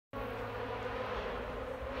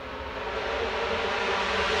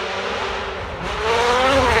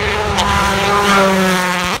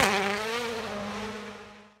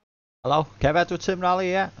Hello, Kev with Sim Rally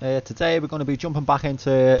here. Today we're going to be jumping back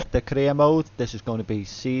into the career mode. This is going to be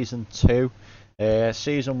Season 2.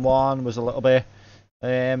 Season 1 was a little bit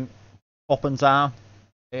up and down.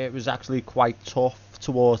 It was actually quite tough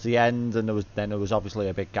towards the end, and there was obviously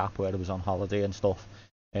a big gap where I was on holiday and stuff,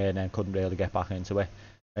 and then couldn't really get back into it.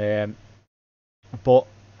 But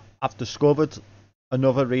I've discovered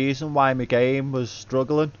another reason why my game was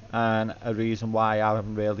struggling, and a reason why I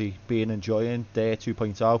haven't really been enjoying Day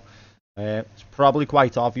 2.0. It's probably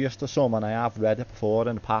quite obvious to some, and I have read it before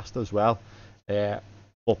in the past as well. But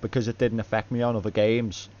because it didn't affect me on other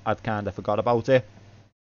games, I'd kind of forgot about it.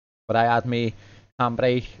 But I had my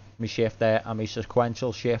handbrake, my shifter, and my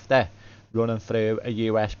sequential shifter running through a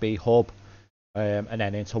USB hub, and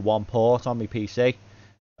then into one port on my PC.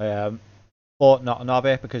 But nothing of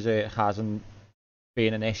it because it hasn't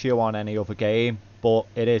been an issue on any other game. But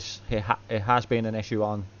it has been an issue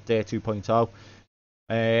on Day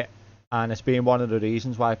 2.0. And it's been one of the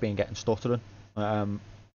reasons why I've been getting stuttering.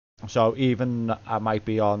 So even I might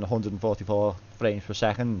be on 144 frames per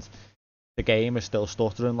second, the game is still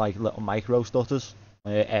stuttering like little micro stutters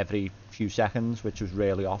every few seconds, which was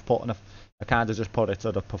really off-putting. I kind of just put it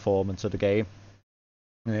to the performance of the game.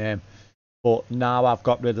 But now I've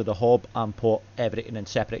got rid of the hub and put everything in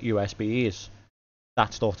separate USBs.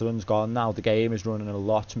 That stuttering's gone now. The game is running a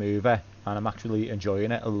lot smoother, and I'm actually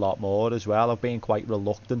enjoying it a lot more as well. I've been quite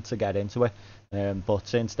reluctant to get into it, but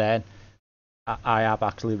since then I have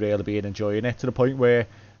actually really been enjoying it to the point where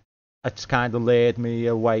it's kind of laid me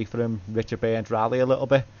away from Richard Burns Rally a little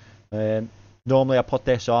bit. Normally I put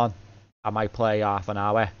this on, I might play half an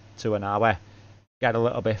hour to an hour, get a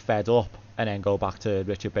little bit fed up, and then go back to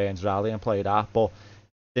Richard Burns Rally and play that. But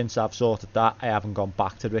since I've sorted that, I haven't gone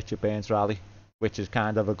back to Richard Burns Rally, which is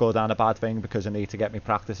kind of a good and a bad thing because I need to get my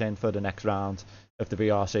practice in for the next round of the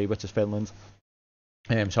VRC, which is Finland.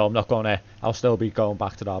 So I'm not gonna. I'll still be going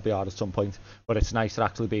back to the RBR at some point, but it's nice to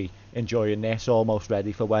actually be enjoying this, almost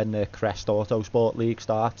ready for when the Crest Autosport League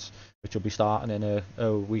starts, which will be starting in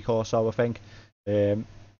a week or so, I think.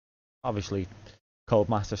 Obviously,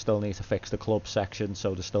 Codemaster still needs to fix the club section,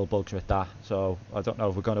 so there's still bugs with that. So I don't know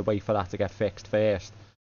if we're going to wait for that to get fixed first,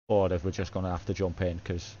 or if we're just going to have to jump in,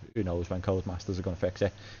 because who knows when Codemasters are going to fix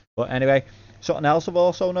it. But anyway, something else I've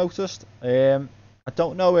also noticed. I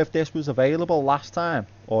don't know if this was available last time,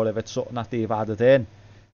 or if it's something that they've added in.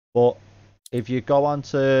 But if you go on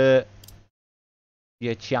to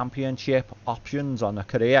your championship options on the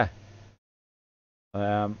career,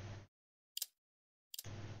 it's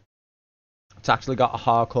actually got a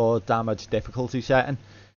hardcore damage difficulty setting.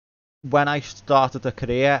 When I started the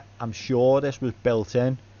career, I'm sure this was built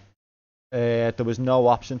in. There was no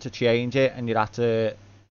option to change it, and you'd have to,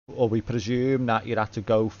 or we presume that you'd have to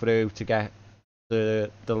go through to get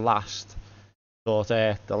the last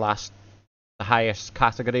the highest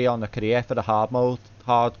category on the career for the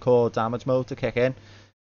hardcore damage mode to kick in.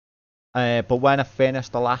 But when I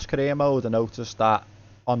finished the last career mode, I noticed that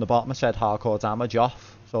on the bottom it said hardcore damage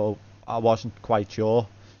off, so I wasn't quite sure.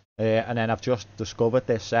 And then I've just discovered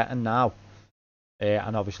this setting now,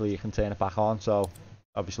 and obviously you can turn it back on. So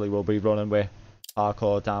obviously we'll be running with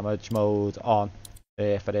hardcore damage mode on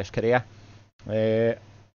for this career.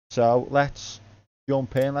 So let's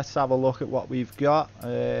jump in. Let's have a look at what we've got.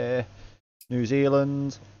 New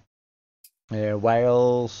Zealand,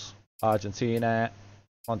 Wales, Argentina,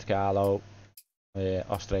 Monte Carlo,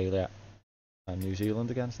 Australia, and New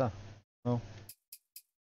Zealand against that. No.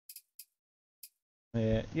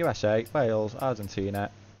 USA, Wales,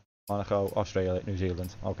 Argentina, Monaco, Australia, New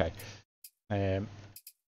Zealand. Okay.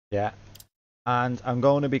 Yeah. And I'm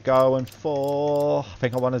going to be going for, I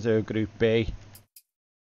think I want to do Group B.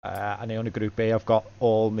 And the only Group B I've got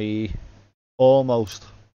almost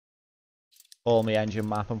all my engine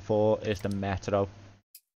mapping for is the Metro.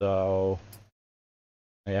 So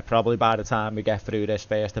yeah, probably by the time we get through this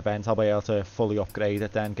first event, I'll be able to fully upgrade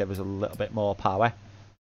it, then give us a little bit more power.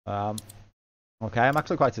 Okay, I'm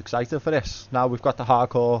actually quite excited for this. Now we've got the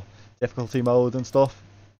hardcore difficulty mode and stuff.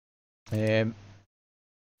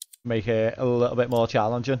 Make it a little bit more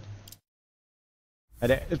challenging.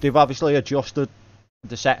 And they've obviously adjusted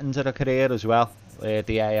the settings of the career as well,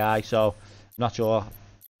 the AI, so I'm not sure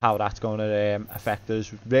how that's going to affect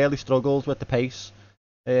us. Really struggled with the pace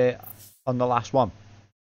on the last one.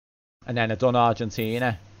 And then I've done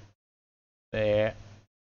Argentina.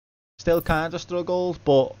 Still kind of struggled,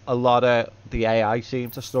 but a lot of the AI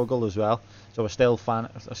seemed to struggle as well. So I still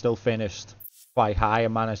finished quite high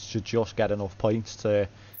and managed to just get enough points to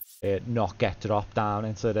not get dropped down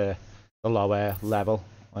into the lower level.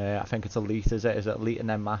 I think it's Elite, is it? Is it Elite and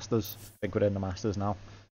then Masters? I think we're in the Masters now.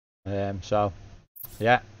 So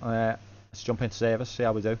Yeah, let's jump into service, see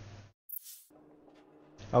how we do.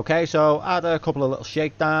 Okay, so add a couple of little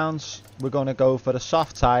shakedowns. We're going to go for a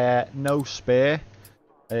soft tyre, no spare.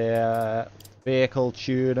 Vehicle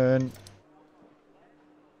tuning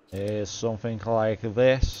is something like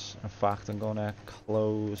this. In fact, I'm going to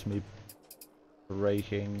close my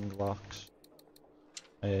braking locks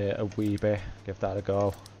a wee bit, give that a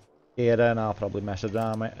go. Here then, I'll probably mess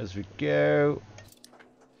around with it as we go.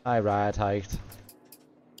 High ride height.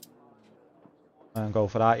 And go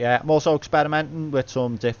for that, yeah. I'm also experimenting with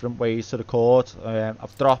some different ways to record.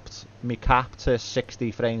 I've dropped my cap to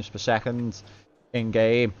 60 frames per second in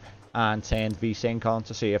game and turned VSync on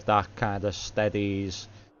to see if that kind of steadies,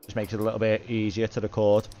 just makes it a little bit easier to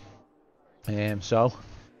record. So,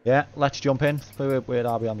 yeah, let's jump in. Where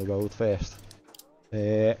are we on the road first?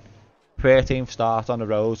 13th start on the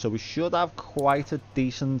road, so we should have quite a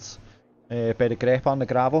decent bit of grip on the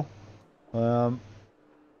gravel.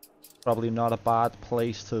 Probably not a bad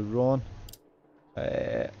place to run.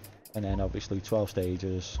 And then obviously 12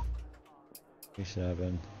 stages.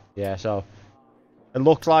 7. Yeah, so it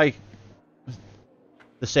looks like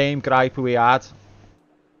the same gripe we had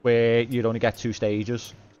where you'd only get 2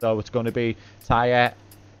 stages. So it's going to be tyre.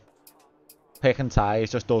 Picking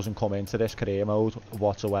tyres just doesn't come into this career mode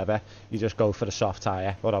whatsoever. You just go for a soft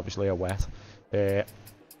tyre, but obviously a wet. And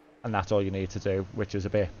that's all you need to do, which is a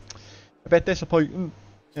bit disappointing.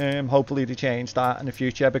 Hopefully they change that in the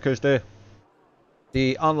future, because the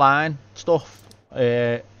online stuff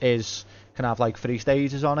can have like 3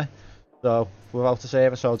 stages on it, so without the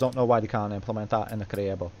service. So I don't know why they can't implement that in the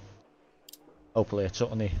career, but hopefully it's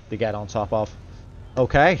something they get on top of.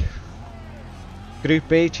 Okay, Group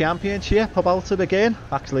B Championship about to begin.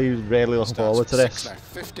 Actually really looking forward to this.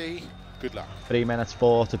 50. Good luck. 3 minutes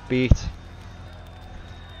 4 to beat.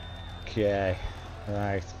 Okay,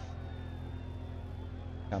 right.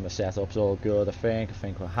 And the setup's all good, I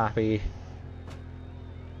think we're happy.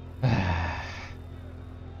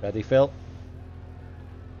 Ready, Phil?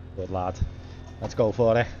 Good lad. Let's go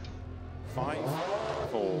for it. 5,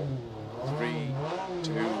 4, 3,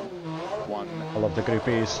 2, 1. I love the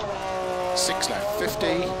groupies. 6 left, 50.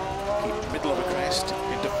 Keep middle of a crest.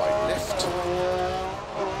 Into 5 left.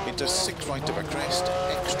 Into 6 right of a crest.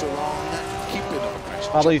 Extra long. Keep middle of a crest.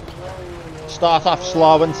 Probably start off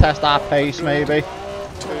slow and test our pace, maybe.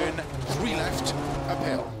 Turn 3 left,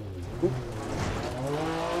 uphill.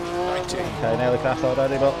 90. Okay, nearly crashed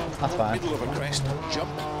already, but that's fine. Middle of a crest,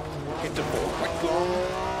 jump. Into 4 right long.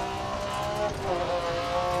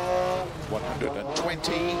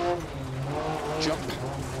 120. Jump.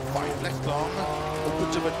 5 left long.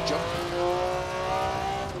 Opens of a jump.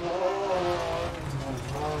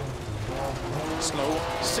 Slow.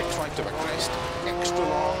 6 right of a crest. Extra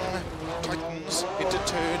long. Tightens into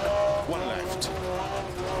turn 1 left.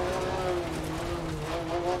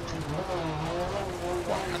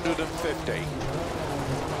 150.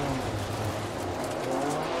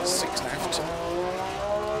 6 left.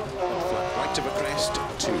 Flat right of a crest.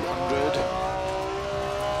 200.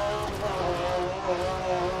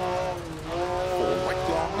 4 right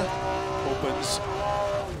long. Opens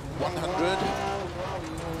 100.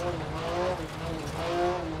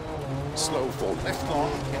 Slow 4 left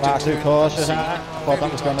long. Far too cautious, thought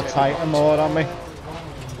that was going to tighten more on me.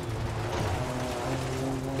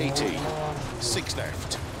 80. 6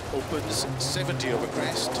 left. Opens 70 over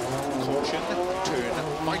crest. Caution. Turn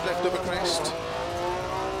 5 left over crest.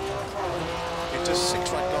 Into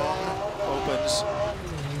 6 right long. Opens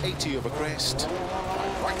 80 over crest.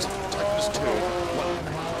 5 right. Tightens turn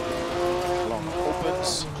 1. Long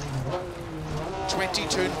opens. 20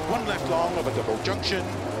 turn 1 left long of a double junction.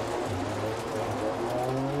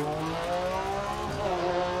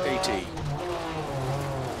 80.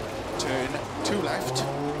 Turn 2 left.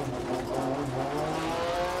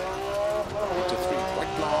 Into 3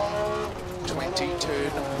 right long. 20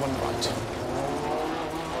 turn 1 right.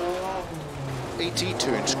 80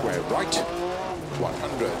 turn square right.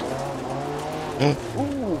 100.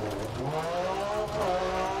 Ooh.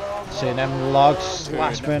 Seeing them logs Turn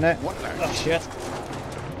last minute. 1 left. Oh shit.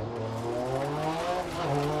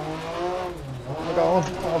 Oh my god,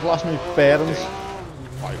 I've lost my bearings.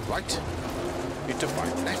 5 right. Into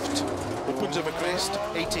 5 left. Opens of a crest.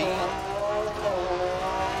 80.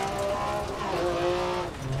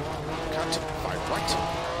 Cut. 5 right.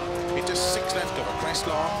 Into 6 left of a crest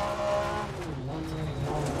long.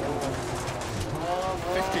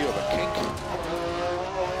 50 over kink.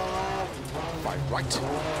 5 right.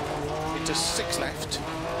 Into 6 left.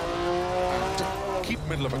 And keep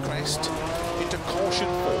middle of a crest. Into caution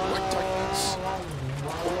 4 right tightens.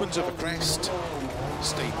 Opens of a crest.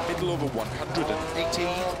 stay middle over 180.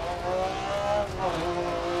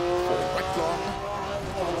 4 right long.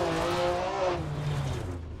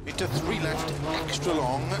 Into 3 left, extra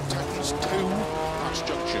long, tightens 2, past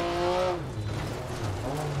junction.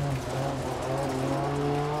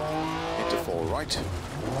 Into 4 right.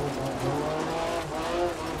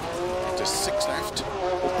 Into 6 left,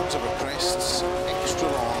 opens over crests, extra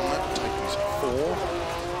long, tightens 4.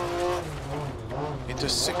 Into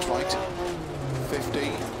 6 right,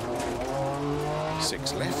 50.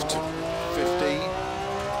 6 left, 50.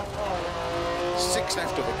 6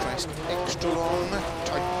 left over crest, extra long,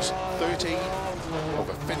 tightens 30,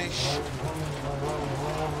 over finish.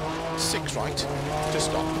 6 right, to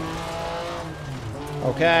stop.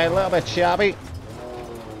 Okay, a little bit shabby.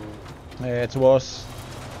 Towards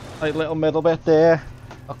like little middle bit there.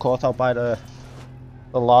 I caught out by the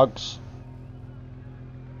logs.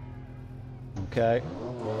 Okay.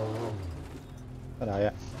 Where are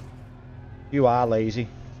you? You are lazy.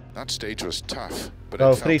 That stage was tough, but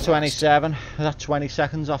So it felt 3:27. That's 20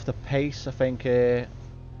 seconds off the pace. I think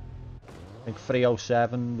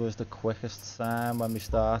 3:07 was the quickest time when we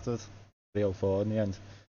started. 3:04 in the end.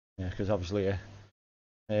 Yeah, because obviously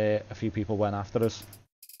a few people went after us.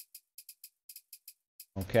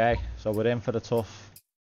 Okay, so we're in for the tough.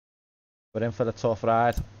 We're in for the tough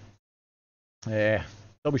ride.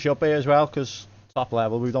 So we should be as well, because top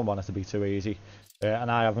level, we don't want it to be too easy.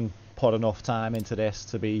 And I haven't put enough time into this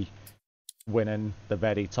to be winning the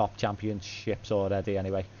very top championships already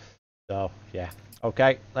anyway. So yeah,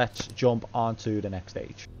 okay, let's jump on to the next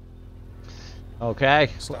stage. Okay,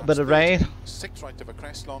 a little bit of rain. 6 right over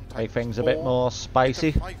crest long, Make things a bit more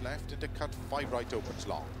spicy. 5 left into cut, 5 right opens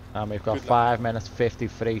long. And we've got 5 minutes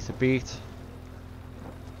 53 to beat.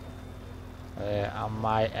 And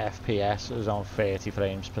my FPS is on 30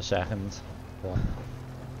 frames per second.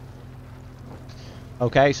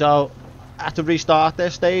 Okay, so I had to restart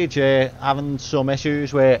this stage, having some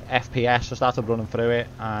issues with FPS. I started running through it,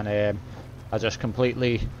 and I just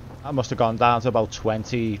completely, I must have gone down to about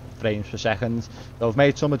 20 frames per second. So I've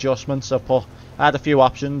made some adjustments. I had a few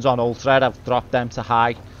options on Ultra. I've dropped them to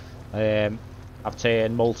high. I've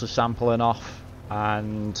turned multi-sampling off,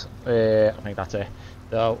 and I think that's it.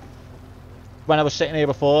 So when I was sitting here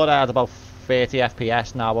before, I had about 30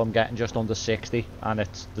 FPS. Now I'm getting just under 60, and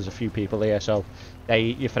there's a few people here, so they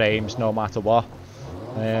eat your frames no matter what.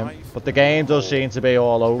 But the game does seem to be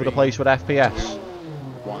all over the place with FPS.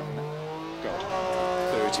 1 go.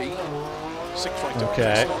 30. 6 right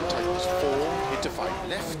Okay. long, tightens 4 into 5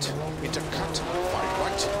 left into cut, 5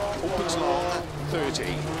 right opens long,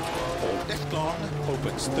 30. 4 left long,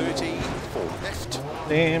 opens 30. 4 left.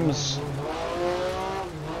 Seems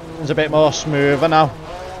a bit more smoother now.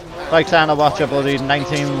 Like trying to watch a bloody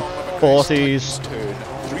 1940s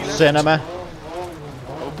cinema.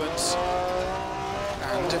 Opens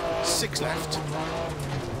and 6 left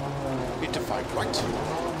into 5 right,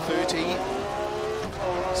 30.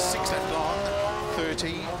 6 left long,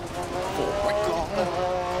 30. 4 right long.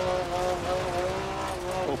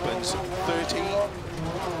 Opens 30.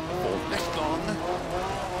 4 left long.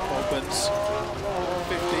 Opens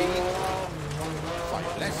 50.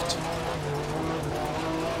 5 left.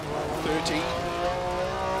 30.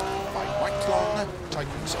 5 right long.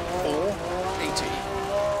 Tightens 4. 80.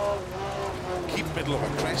 Keep middle of a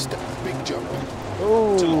crest. Big jump.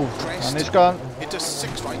 Ooh, To long crest. and it's gone. Into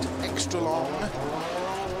 6 right. Extra long.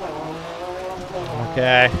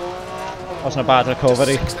 Okay. Wasn't a bad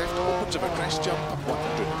recovery. 6 left. Opens of a crest jump.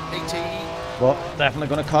 180. But definitely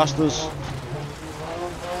going to cost us.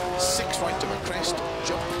 6 right of a crest,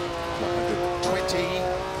 jump, 120.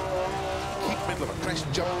 Keep middle of a crest,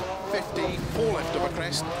 jump, 50. 4 left of a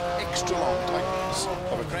crest, extra long tightens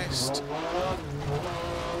of a crest.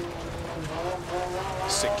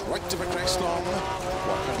 6 right of a crest long,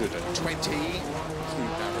 120.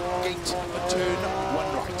 Through narrow gate, a turn,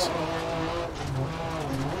 1 right.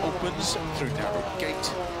 Opens through narrow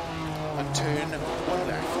gate, a turn, 1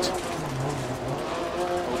 left.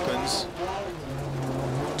 Opens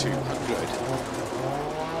 200.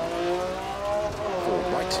 4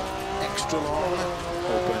 right, extra long,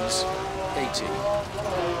 opens 80.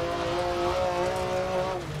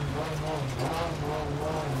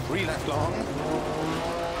 3 left long,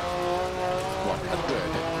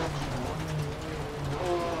 100.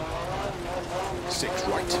 6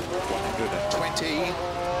 right, 120.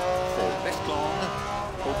 4 left long,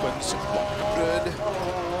 opens 100.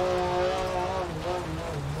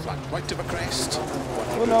 Flat right of a crest.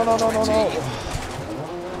 Oh, no.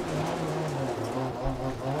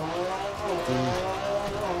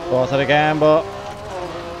 Got it again, but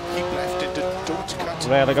Keep left into don't cut.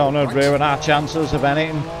 really going to ruin our chances of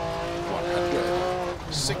anything.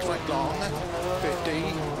 100. 6 right long. 50.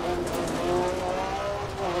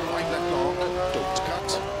 5 left long. Don't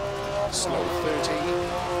cut. Slow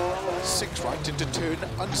 30. 6 right into turn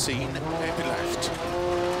unseen. Happy left.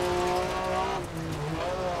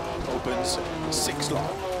 Opens 6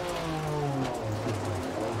 long.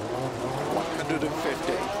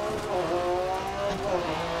 150.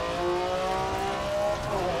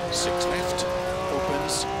 6 left,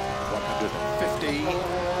 opens 150.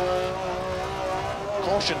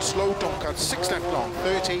 Caution, slow, don't cut, 6 left long,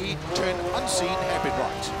 30. Turn unseen, hairpin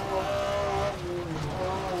right.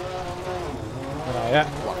 Yeah.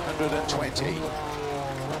 120.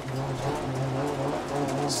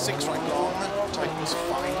 6 right long, tightens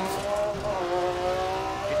 5.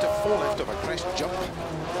 Into 4 left of a crest, jump.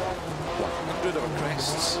 100 of a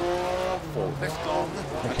crests. 4 left long.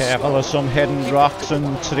 Be careful, there's some hidden rocks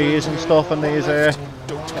and trees and stuff in these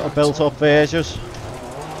little built up verges.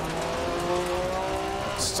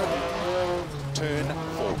 Turn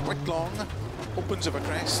 4 right long. Opens of a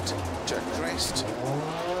crest. To crest.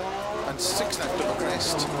 And 6 left of a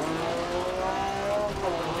crest.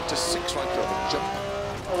 Into 6 right of a jump.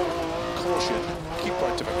 Caution, keep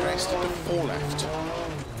right of a crest into 4 left.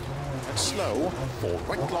 And slow, 4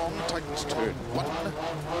 right long, tightens turn 1,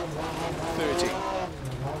 30.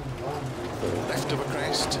 4 left of a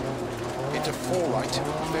crest, into 4 right,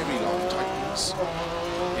 very long, tightens.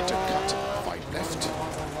 Into cut, 5 left.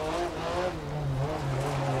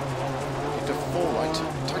 Into 4 right,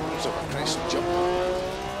 tightens of a crest, jump.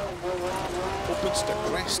 Opens to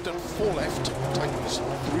crest and 4 left, tightens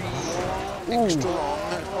 3. Extra long,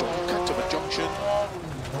 don't cut of a junction.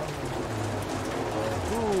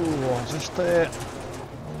 Just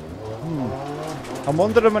I'm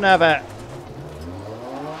wondering whenever.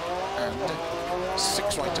 And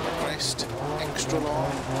 6 right of a crest, extra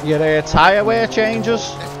long. Your tyre wear changes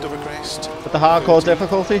Left of a crest. with the hardcore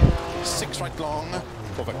difficulty. 6 right long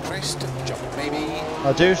of a crest, jump maybe.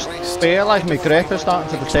 I do feel like my grip is starting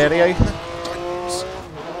to deteriorate. Tightens.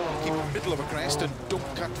 Keep middle of a crest and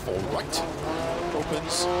don't cut 4 right.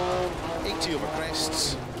 Opens 80 of a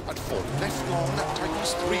crests. At 4 left long,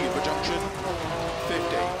 tightens 3 of a junction,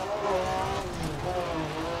 50.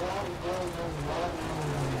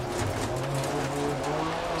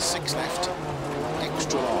 6 left,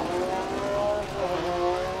 extra long.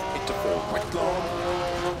 Into 4 right long,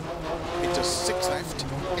 into 6 left,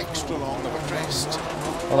 extra long of a crest.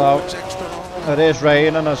 Although Extra long. it is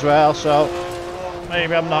raining as well, so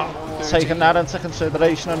maybe I'm not 30. taking that into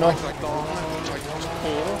consideration enough. Right long, tightens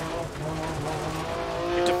 4.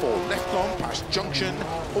 Into 4 left long, past junction,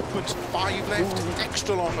 opens 5 left,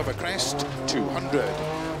 extra long of a crest, 200.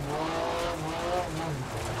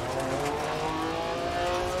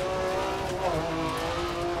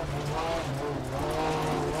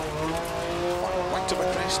 5 right of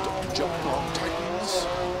a crest, jump long, tightens.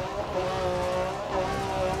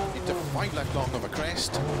 Into 5 left long of a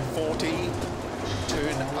crest, 40.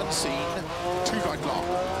 Turn unseen, 2 right long.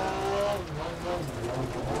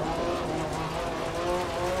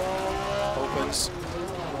 Opens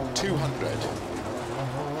 200.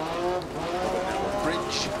 Over narrow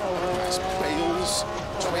bridge, past Bales,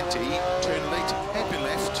 20, turn late, hairpin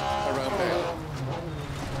left, around Bale.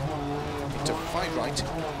 Into 5 right,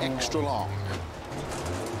 extra long.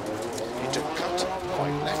 Into cut,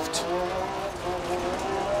 5 left.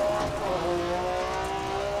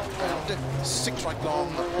 And 6 right long,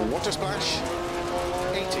 water splash,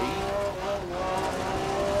 80.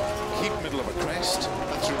 Keep middle of a crest,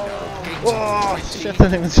 and through narrow gate, Whoa, 20. shit, I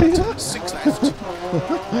didn't even see that. 6 left,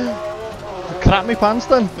 Crap me pants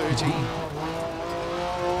then. 30.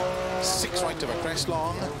 6 right of a crest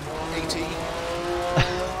long, 80.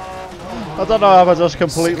 I don't know if I just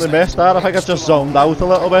completely missed that. I think I just zoned out a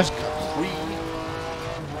little bit. 3.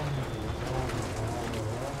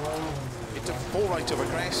 Into 4 right of a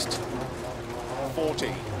crest,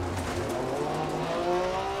 40.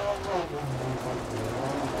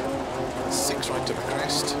 6 right of a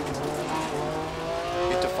crest.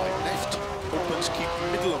 Into 5 left. Opens, keep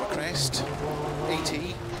middle of a crest.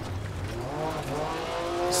 80.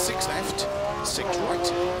 6 left. 6 right.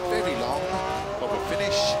 Very long. Of a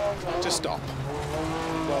finish to stop.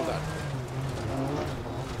 Well done.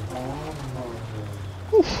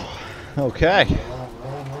 Okay.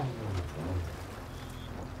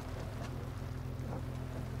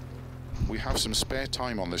 We have some spare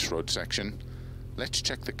time on this road section. Let's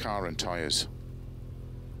check the car and tyres.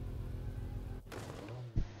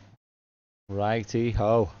 Righty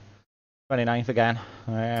ho. 29th again.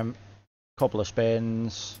 Couple of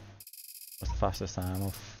spins. What's the fastest time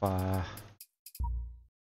of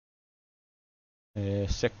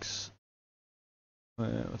Six.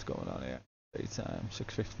 What's going on here? Daytime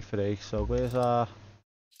 6:53. So where's our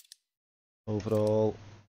overall?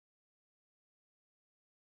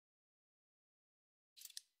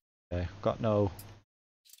 Okay, got no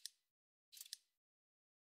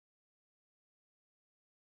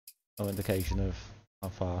indication of how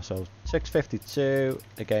far. So 6:52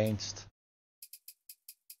 against.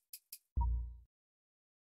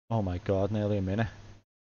 Oh my god, nearly a minute.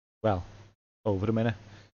 Well, over a minute.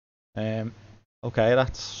 Okay,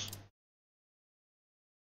 that's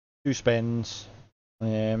 2 spins.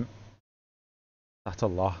 That's a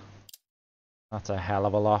lot. That's a hell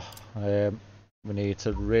of a lot. We need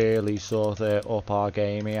to really sort of up our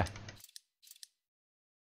game here.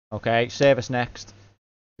 Okay, service next.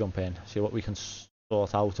 Jump in, see what we can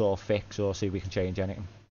sort out or fix, or see if we can change anything.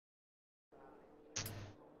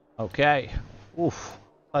 Okay. Oof.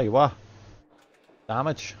 Tell you what.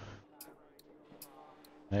 Damage.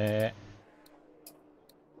 We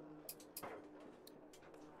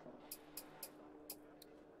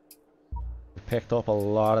picked up a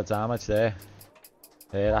lot of damage there.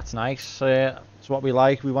 That's nice. It's what we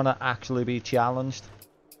like. We want to actually be challenged.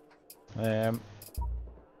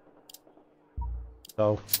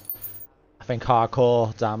 So I think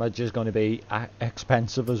hardcore damage is going to be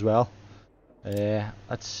expensive as well.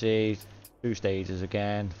 Let's see. 2 stages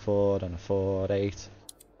again. 4 and a 4, 8.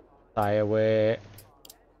 Tyre wear.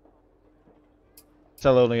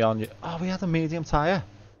 Still only on. Oh, we had a medium tyre.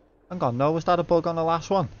 Hang on, no, was that a bug on the last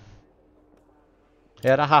one?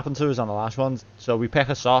 Yeah, that happened to us on the last one. So we pick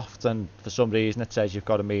a soft, and for some reason it says you've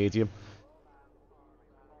got a medium.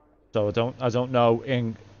 So I don't know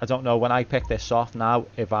when I pick this soft now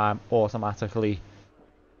if I'm automatically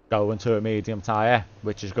going to a medium tyre,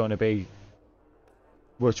 which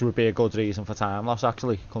would be a good reason for time loss,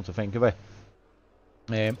 actually, come to think of it.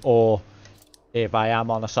 Or if I am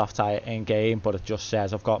on a soft tyre in game, but it just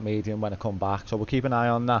says I've got medium when I come back. So we'll keep an eye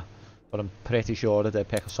on that. But I'm pretty sure that they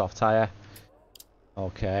pick a soft tyre.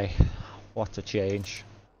 Okay, what to change?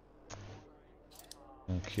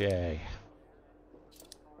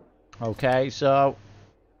 Okay, so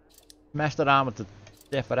messed around with the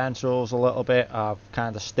differentials a little bit. I've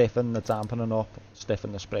kind of stiffened the dampening up,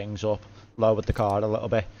 stiffened the springs up, lowered the car a little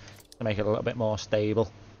bit to make it a little bit more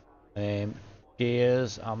stable.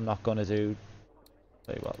 Gears, I'm not going to do.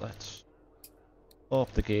 Tell you what, let's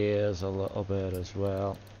up the gears a little bit as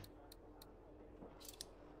well.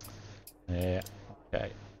 Yeah,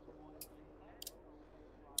 okay.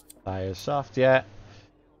 Tyres soft, yeah.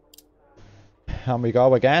 And we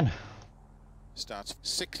go again. Starts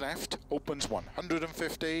 6 left, opens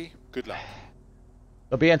 150. Good luck.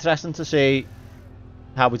 It'll be interesting to see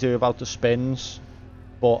how we do about the spins,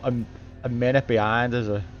 but a minute behind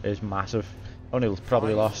is massive. Only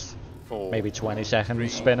probably lost 4, maybe 20 seconds 3,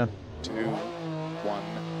 spinning. 2, 1,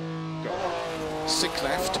 go. 6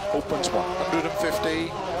 left, opens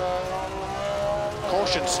 150.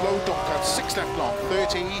 Caution, slow, don't cut. 6 left long,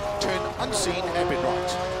 30. Turn unseen, hairpin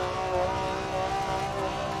right.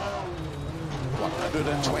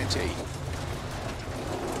 120.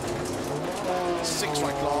 6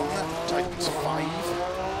 right long, tightens 5.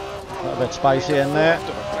 A little bit spicy in there. Left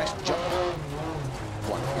of a crest jump.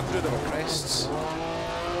 100 of a crests. 4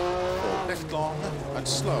 left long and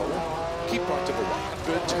slow. Keep right of a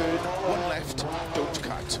 100. Turn 1 left. Don't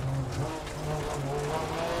cut.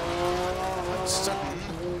 And sudden.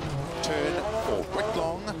 Turn 4 right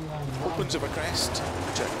long. Opens of a crest.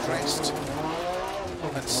 To crest.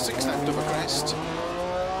 And 6 left of a crest.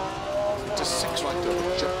 Into 6 right of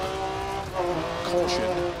a jump.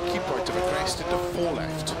 Caution, keep right of a crest into 4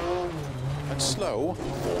 left. And slow,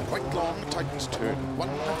 4 right long, tightens turn 1,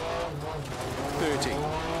 30.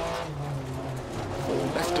 4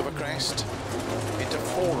 left of a crest, into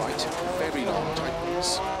 4 right, very long,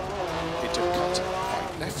 tightens. Into cut,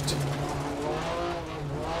 5 left.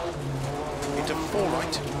 Into 4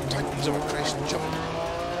 right, tightens of a crest, jump.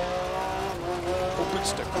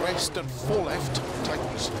 Opens to crest and 4 left,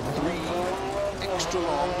 tightens 3. Extra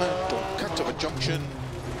long, don't cut of a junction,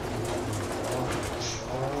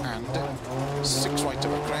 and 6 right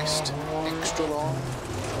of a crest, extra long,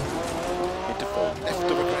 into 4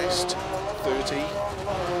 left of a crest, 30,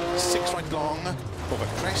 6 right long, of a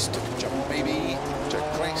crest, jump maybe, to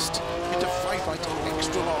crest, into 5 right,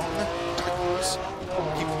 extra long, tightens,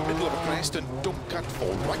 keep middle of a crest and don't cut 4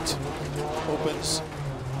 right, opens,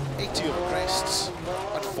 80 of a crests,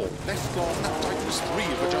 and 4 left long, tightens 3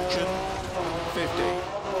 of a junction, 50.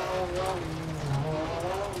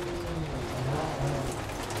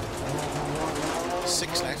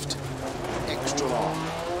 6 left, extra long.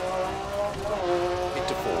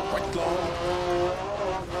 Into 4 right long.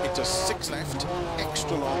 into 6 left,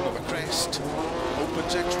 extra long of a crest,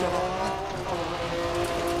 opens extra long,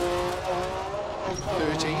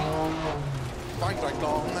 30, 5 right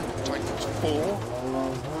long, tightens 4,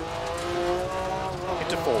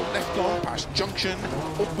 into 4 left long, past junction,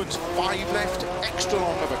 opens 5 left, extra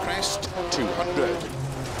long of a crest, 200.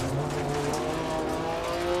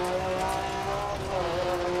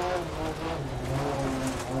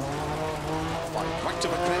 5 right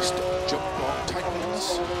of a crest, jump long,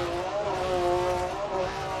 tightens,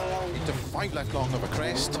 into 5 left long of a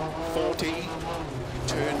crest, 40,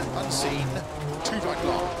 turn unseen, 2 right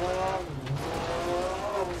long.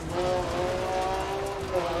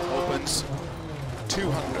 Opens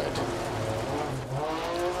 200.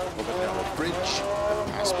 Over narrow bridge,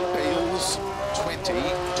 past Bales, 20,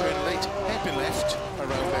 turn late, hairpin left,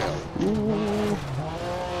 around Bale.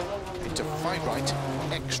 Into 5 right,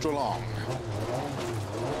 extra long.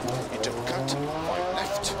 Into cut, 5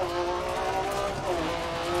 left.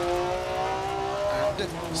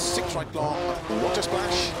 And 6 right long, water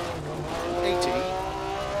splash, 80.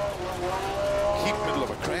 Keep middle of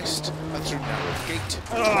a crest, and through narrow gate,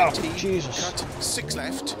 20, Jesus. cut, 6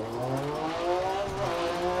 left.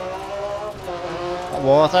 That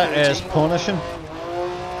water is punishing.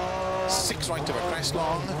 6 right of a crest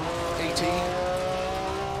long, 80.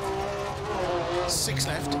 6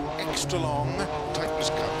 left, extra long, tightens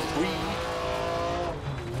cut 3.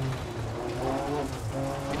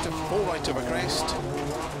 Into 4 right of a crest,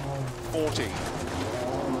 40.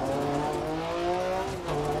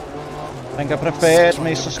 I think I preferred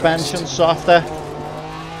my suspension softer.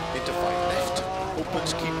 Into 5 left,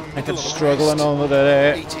 opens, keep I middle think of it's a struggling crest, over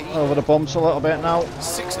 80. the bumps a little bit now.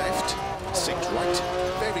 6 left, 6 right,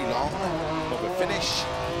 very long, of a finish,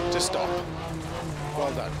 to stop.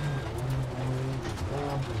 Well done.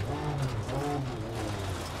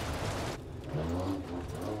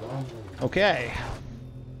 Okay.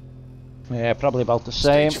 Yeah, probably about the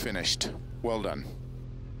same. Stage finished. Well done.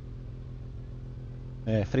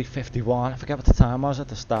 3:51. I forget what the time was at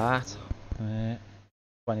the start.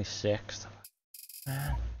 26th.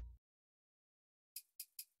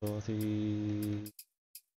 40.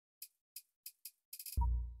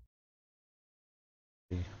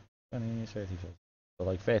 20, 30, so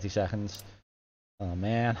like 30 seconds. Oh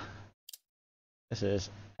man. This is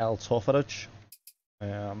El Tufferage.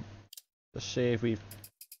 Let's see if we've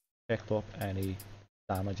picked up any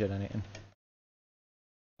damage or anything.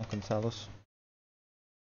 I can tell us.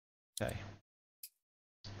 Okay.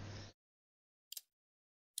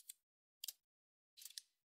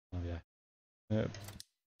 Oh yeah.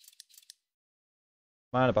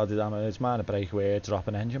 Minor body damage, minor breakaway,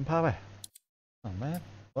 dropping engine power. Oh man,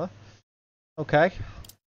 what? Okay.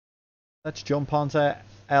 Let's jump onto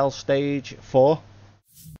L stage 4.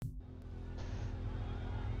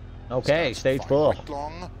 Okay, stage 4. Right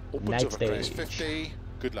long, Night stage. 50.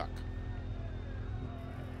 Good luck.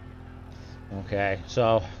 Okay,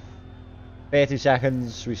 so 30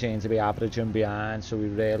 seconds we seem to be averaging behind, so we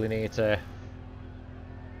really need to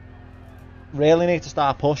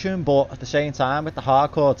start pushing, but at the same time with the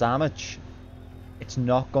hardcore damage it's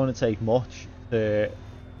not going to take much to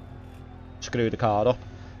screw the car up.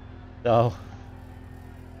 So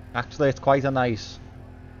actually it's quite a nice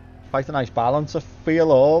balance. I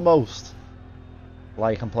feel almost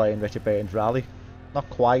like I'm playing Richard Burns Rally. Not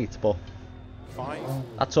quite, but 5,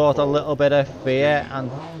 that sort of 4, little bit of fear and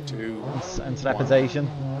 2, trepidation.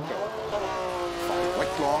 5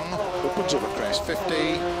 right long, opens over crest 50,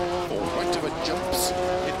 4 right of it jumps,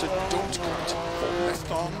 into don't cut, 4 left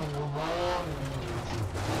long,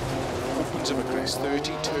 opens over crest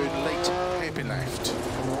 30, turn late, happy left,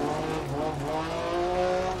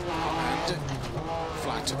 and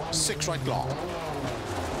flat 6 right long,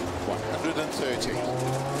 130.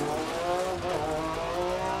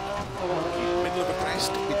 Middle of a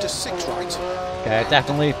crest, into 6 right. Okay,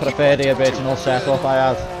 definitely prefer the original setup I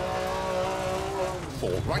had. 4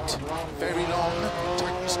 right, very long,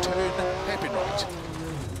 tightens turn, hairpin right.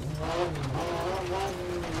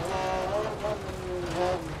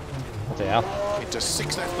 What the hell? Into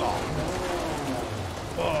 6 left long.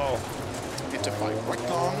 Whoa. Into 5 right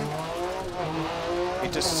long.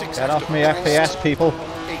 Into 6 Get left off me crest, FPS, people.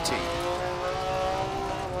 80.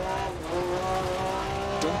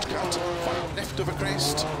 Don't cut, 5 left of a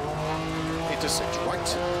crest. Into 6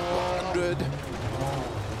 right, 100.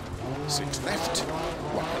 6 left,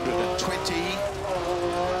 120.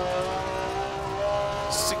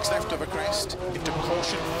 6 left of a crest, into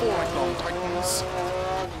caution, 4 right long tightens.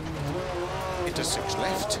 Into 6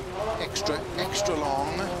 left, extra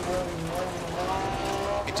long.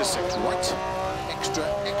 Into 6 right,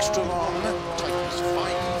 extra long, tightens 5,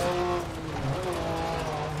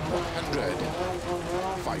 100,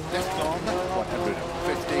 5 left long,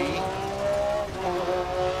 150,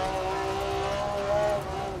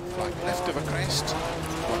 flag left of a crest,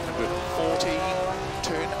 140,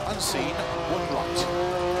 turn unseen, 1 right,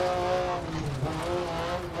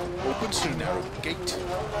 opens through narrow gate,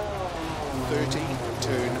 30,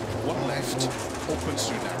 turn 1 left, opens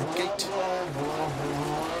through narrow gate,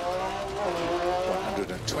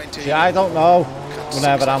 120. See, I don't know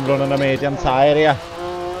whenever I'm running a medium tyre here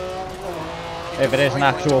if it is an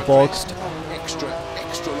actual bug. Extra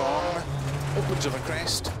long, opens of a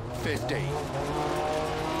crest, 50. Keep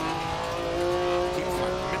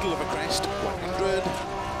flat middle of a crest, 100.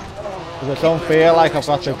 Because I don't feel like I've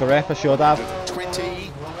got the grip I should have.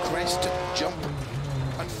 20, crest, jump,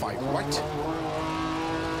 and 5 right.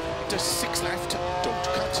 Into 6 left, don't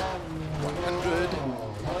cut, 100.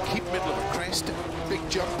 Keep middle of a crest, big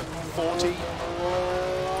jump, 40.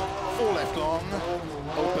 4 left long,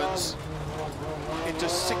 opens. Into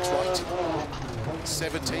 6 right,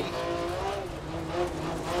 70. 4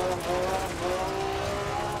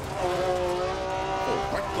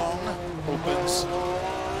 right long, opens.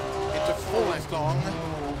 Into 4 left long,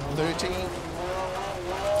 30.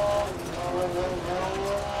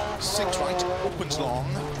 6 right, opens long.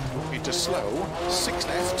 Into slow, 6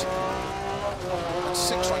 left. And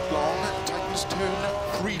 6 right long, tightens turn,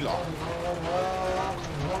 3 long.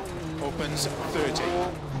 Opens 30.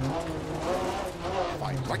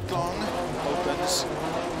 5 right long, opens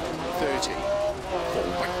 30. 4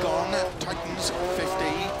 right long, tightens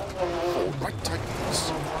 50. 4 right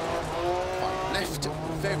tightens. 5 left,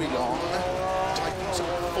 very long, tightens 4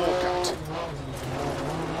 cut.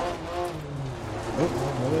 Oh,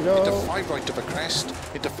 there we go. Into 5 right of a crest,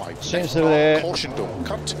 into 5 Seems left to long, be caution don't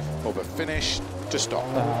cut, over finish, to stop.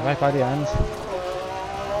 right by the end.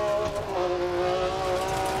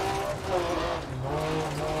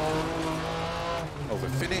 Over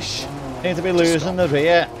finish. Seem to be losing the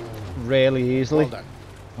rear really easily. Well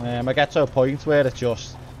done. I get to a point where it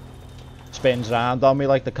just spins round on me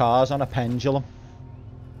like the car's on a pendulum.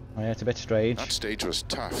 Yeah, it's a bit strange. That stage was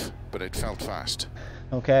tough, but it felt fast.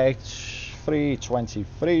 Okay,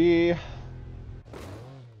 3:23.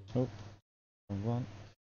 Oh, wrong one.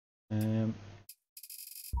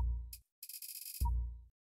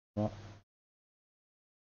 What?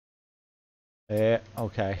 Yeah,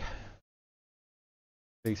 okay.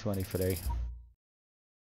 3:23.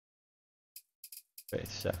 30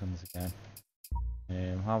 seconds again.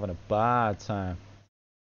 I'm having a bad time.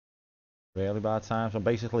 Really bad time. So I'm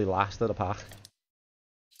basically last of the pack.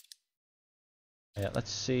 Yeah, let's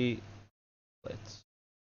see. Let's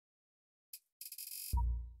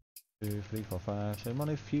 2, 3, 4, 5. So I'm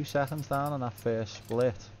only a few seconds down on that first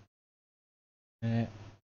split. Yeah,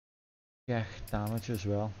 damage as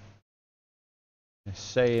well.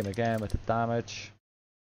 Same again with the damage.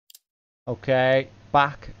 Okay,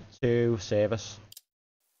 back to service.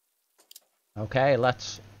 Okay,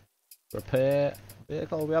 let's repair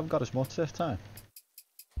vehicle. We haven't got as much this time.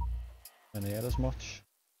 And here as much.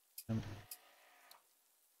 We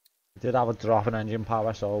did have a drop in engine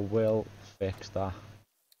power, so we'll fix that.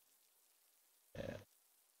 Yeah.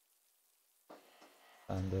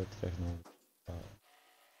 Standard signal. So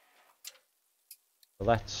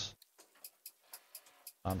let's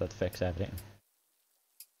standard fix everything.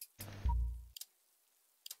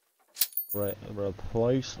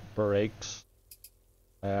 Replace brakes.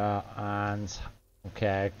 And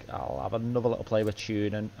okay, I'll have another little play with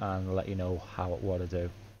tuning and let you know what to do.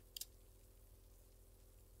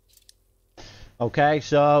 Okay,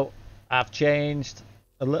 so I've changed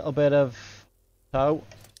a little bit of toe.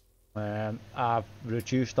 I've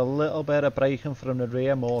reduced a little bit of braking from the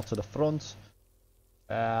rear more to the front.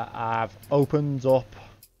 I've opened up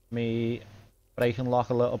my braking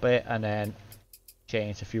lock a little bit and then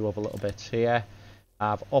changed a few other little bits here.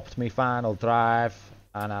 I've upped my final drive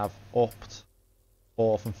and I've upped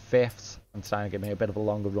 4th and 5th and trying to give me a bit of a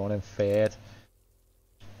longer run in 3rd.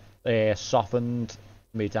 Softened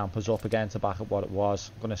my dampers up again to back up what it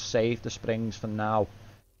was. I'm going to save the springs for now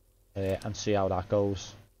and see how that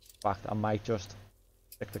goes. In fact, I might just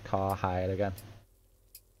stick the car higher again.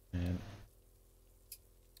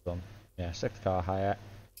 Done. Yeah, stick the car higher.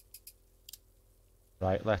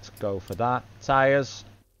 Right, let's go for that. Tyres.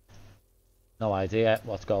 No idea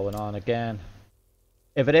what's going on again.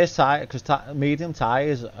 If it is tyre, because medium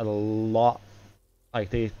tyres are a lot,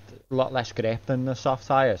 like a lot less grip than the soft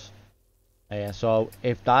tyres. So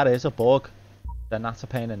if that is a bug, then that's a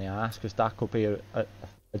pain in the ass, because that could be a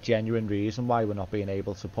genuine reason why we're not being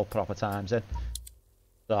able to put proper times in.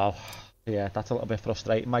 So Yeah, that's a little bit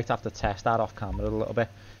frustrating. Might have to test that off camera a little bit.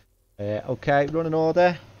 Okay, running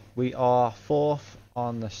order. We are 4th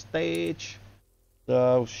on the stage,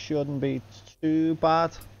 so shouldn't be too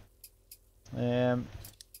bad. In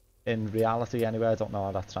reality, anyway, I don't know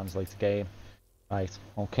how that translates to game. Right,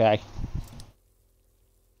 okay.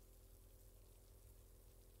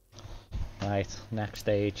 Right, next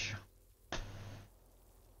stage.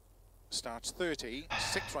 Starts 30,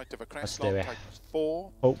 6 right of a crest, Let's do long it. tightens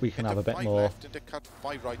 4. Hope we can have a bit 5 more. left, into cut,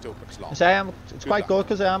 5 right opens long. It's quite good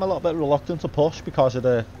because I am a little bit reluctant to push because of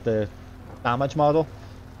the damage model,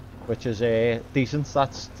 which is decent.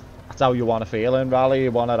 That's how you want to feel in rally.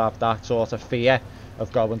 You want to have that sort of fear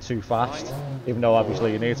of going too fast, even though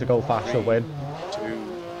obviously you need to go fast to win. 2,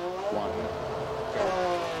 1, go.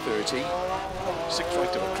 30, 6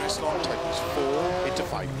 right of a crest, long tightens 4, into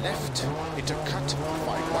 5 left, into cut,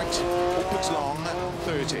 5 right, opens long,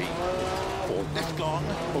 30, 4 left long,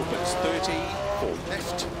 opens 30, 4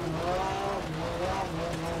 left,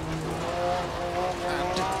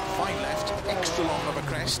 and 5 left, extra long of a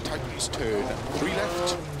crest, tightens turn, 3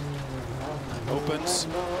 left, opens,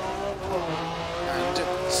 and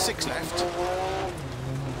 6 left,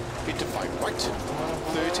 into 5 right,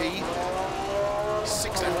 30,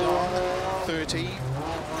 6 left long, 30,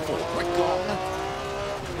 4 right long,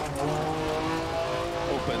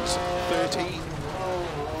 opens 30,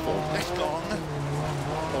 4 left long,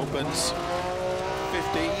 opens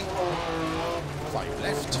 50, 5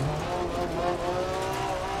 left,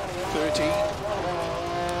 30,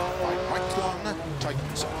 5 right long,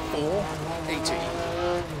 tightens 4, 80.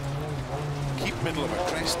 Keep middle of a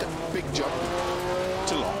crest, big jump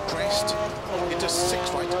to long crest, into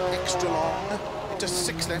 6 right, extra long, into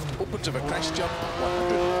 6 left, opens of a crest jump,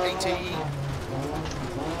 180.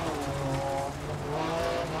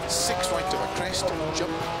 6 right of a crest,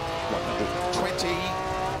 jump, 120.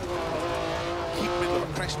 Keep middle of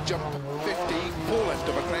a crest, jump, 50. 4 left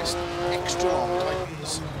of a crest, extra long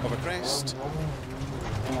tightens of a crest.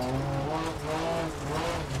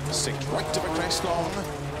 6 right of a crest long,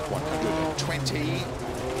 120.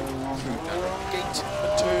 Through narrow gate,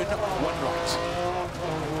 and turn 1 right.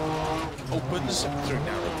 Opens through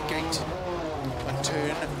narrow gate, and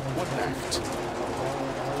turn 1 left.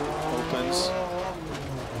 Opens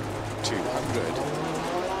 200.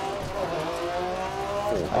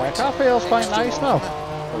 4 right. That feels quite Extra nice long, now.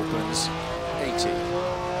 Opens 80.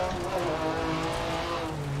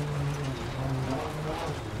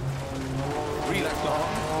 3 left long.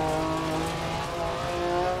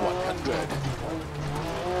 100.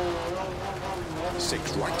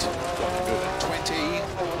 6 right. 120.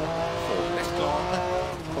 4 left long.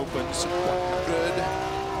 Opens 100.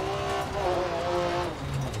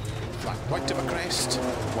 Flat right of a crest.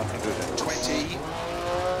 120.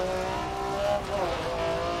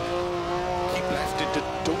 Keep left into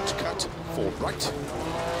don't cut. 4 right.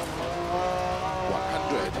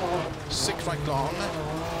 100. 6 right long.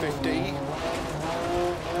 50.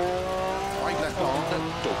 5 left long.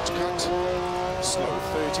 Don't cut. Slow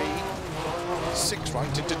 30. 6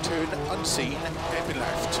 right into turn unseen. Happy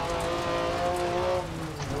left.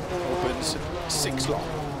 Opens 6 long.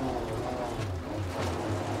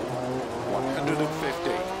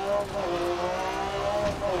 150.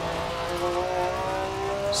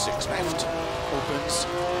 6 left. Opens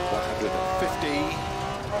 150.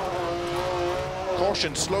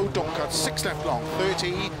 Caution, slow, don't cut. 6 left long.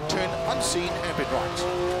 30. Turn unseen. Hairpin right.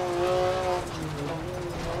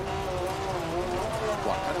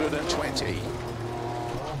 120.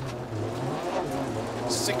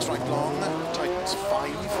 6 right long. Tightens 5.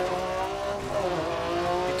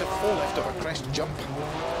 Into 4 left of a crest. Jump.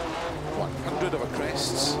 100 of a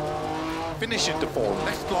crest. Finish into 4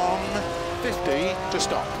 left long. 50 to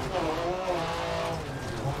stop.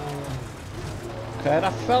 Okay,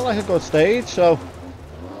 that felt like a good stage, so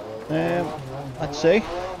let's see.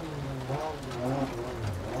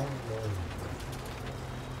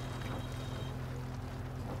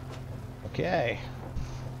 Okay.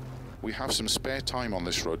 We have some spare time on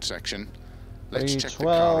this road section. Let's check the 312.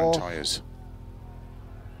 car and tyres.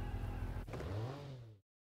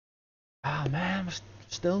 Ah man, we're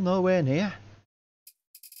still nowhere near.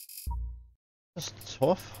 That's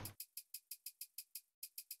tough.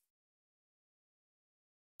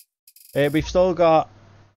 We've still got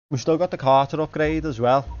the car to upgrade as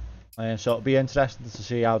well, so it'll be interesting to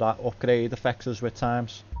see how that upgrade affects us with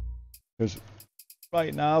times. Because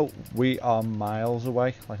right now we are miles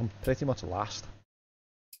away. Like I'm pretty much last.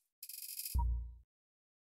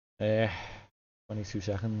 22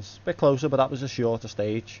 seconds, bit closer, but that was a shorter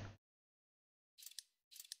stage.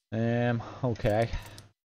 Okay.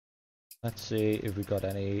 Let's see if we got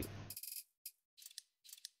any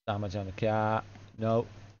Damage on the car. No.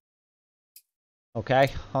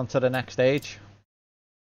 Okay, on to the next stage.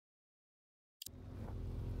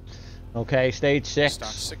 Okay, stage 6.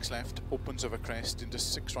 Start 6 left, opens of a crest into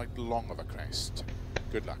 6 right, long of a crest.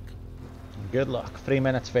 Good luck. Good luck. 3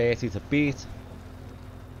 minutes 30 to beat.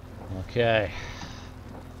 Okay.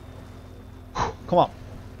 Come on.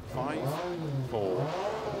 5, 4,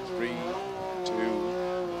 3, 2,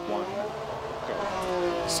 1,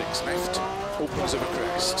 go. 6 left, opens of a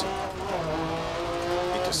crest.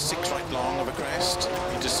 Into 6 right long of a crest,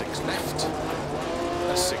 into 6 left.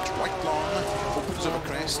 And 6 right long, opens of a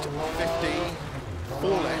crest, 50, 4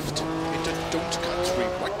 left, into don't cut 3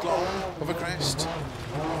 right long of a crest.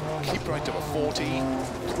 Keep right of a 40,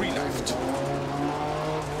 3 left.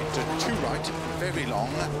 Into 2 right, very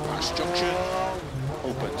long, past junction.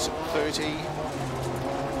 Opens 30,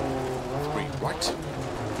 3 right,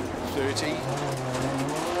 30,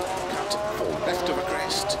 cut 4 left of a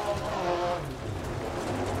crest,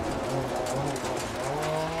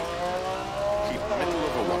 keep middle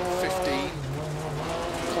of a 150,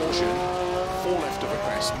 caution, 4 left of a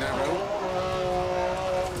crest, narrow,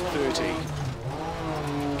 30,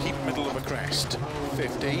 keep middle of a crest,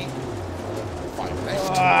 50, 5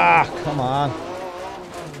 left. Ah, come on.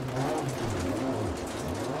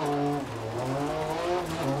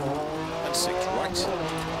 And 6 right,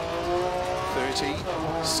 30,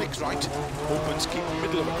 6 right, opens, keep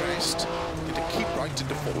middle of a crest, into keep right,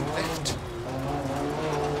 into 4 left,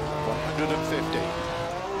 150,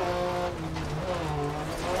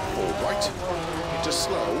 4 right, into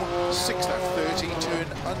slow, 6 left, 30, turn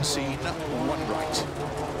unseen, 1 right,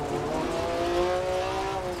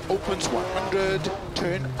 opens 100,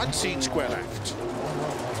 turn unseen, square left,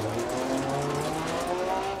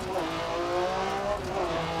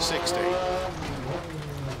 60,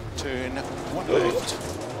 turn 1 left,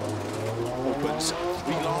 opens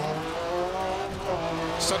 3 long,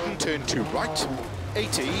 sudden turn 2 right,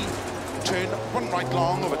 80, turn 1 right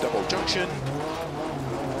long of a double junction,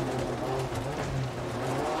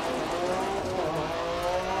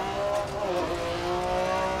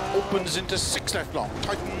 opens into 6 left long,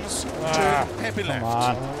 tightens, turn happy left.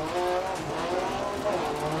 On.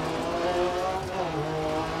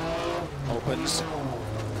 Opens,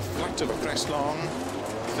 flat of a crest long,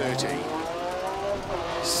 30,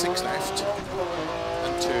 6 left,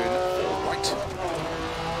 and turn 4 right,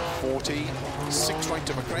 40, 6 right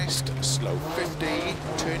of a crest, slow 50,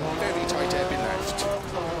 turn very tight happy left,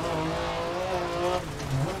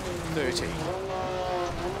 30,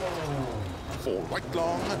 4 right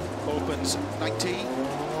long, opens 90, 4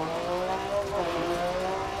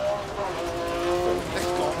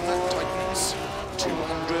 left long, tightens,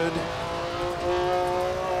 200,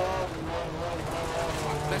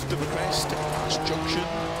 left of a crest, past junction,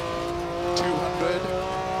 200,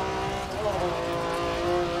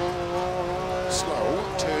 slow,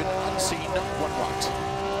 turn unseen, 1 right,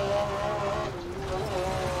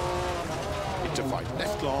 into 5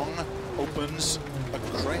 left long, opens a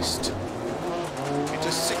crest,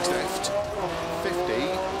 into 6 left, 50,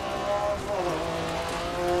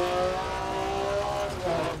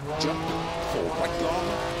 jump, 4 right long,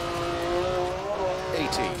 80,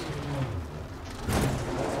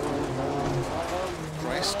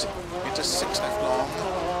 crest, into 6 left long,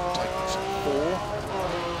 tightens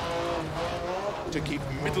 4, to keep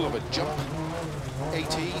middle of a jump,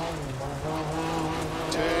 80,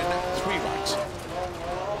 turn 3 right,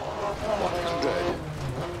 100,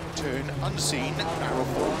 turn unseen, narrow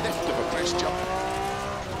 4 left of a crest jump,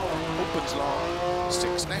 opens long,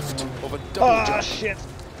 6 left of a double jump, Shit.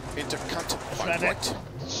 into cut 5 right,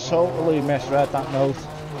 Totally misread that note.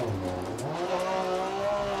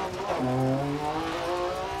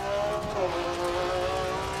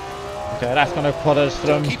 Okay, that's going to put us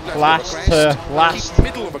from keep left last of a crest, to last. keep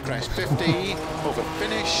middle of a crest, 50, over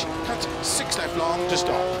finish, cut 6 left long to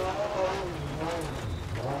stop.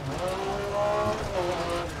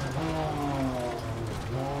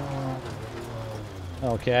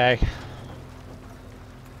 Okay.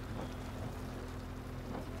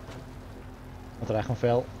 What do I reckon,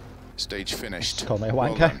 Phil? Stage finished. Call me a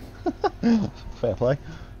Well wanker. done. Fair play.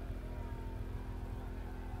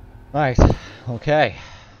 Right, okay.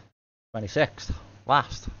 26th.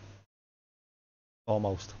 Last.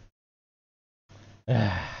 Almost.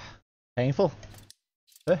 Painful.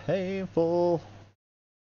 Painful.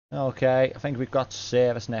 Okay, I think we've got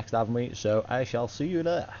service next, haven't we? So I shall see you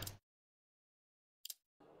there.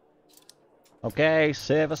 Okay,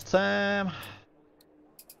 service time.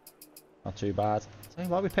 Not too bad. Tell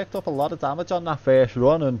you what, we picked up a lot of damage on that first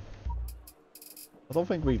run, and I don't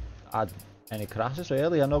think we had any crashes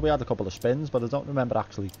really. I know we had a couple of spins, but I don't remember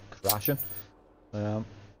actually crashing.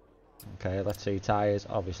 Okay, let's see. Tyres,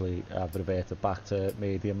 obviously, I've reverted back to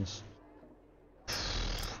mediums.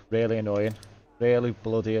 Really annoying. Really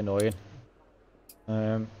bloody annoying.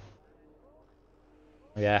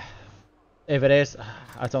 Yeah. If it is,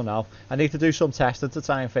 I don't know. I need to do some testing to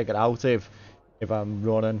try and figure out if I'm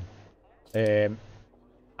running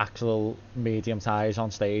actual medium tyres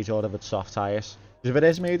on stage or if it's soft tyres. Because if it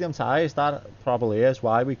is medium tyres, that probably is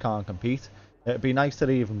why we can't compete. It'd be nice to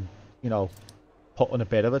even, you know, putting a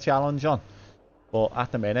bit of a challenge on. But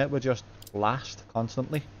at the minute, we're just last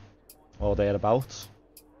constantly. Or thereabouts.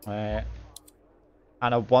 And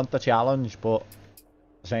I want the challenge, but at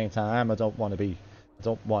the same time, I don't want it to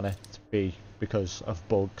be because of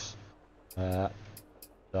bugs. So,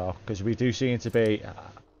 because we do seem to be,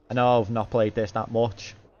 I know I've not played this that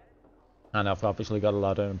much, and I've obviously got a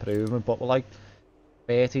lot of improvement, but we're like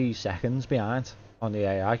 30 seconds behind on the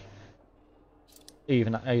AI.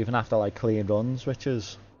 Even after like clean runs, which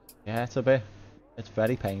is, yeah, it's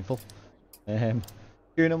very painful.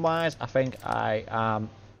 Tuning wise, I think I am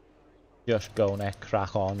just gonna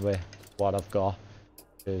crack on with what I've got,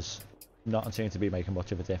 because nothing seems to be making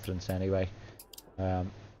much of a difference anyway.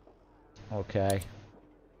 Okay.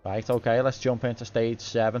 Right, okay, let's jump into stage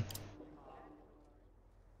 7.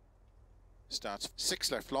 Starts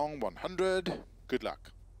 6 left long, 100. Good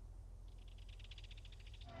luck.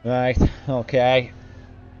 Right, okay.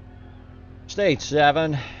 Stage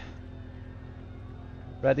 7.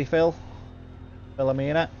 Ready, Phil?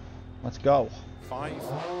 Philomena? Let's go. 5,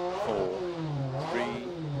 4, 3,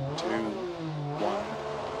 2, 1,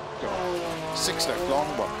 go. 6 left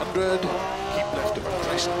long, 100. Keep left of a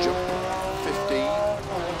crest jump, 50.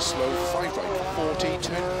 Slow 5 right, 40.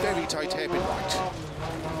 Turn very tight hairpin right.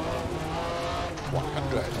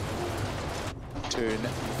 100. Turn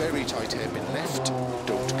very tight hairpin left,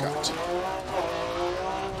 don't cut.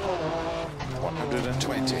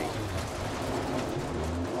 120.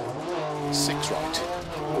 6 right,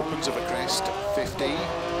 opens of a crest, 50.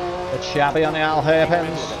 It's shabby on the Al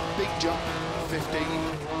hairpins. Big jump, 50.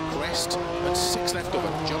 Crest, and 6 left of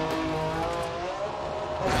a jump.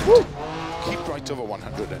 Woo! Keep right over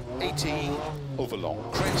 180. Over long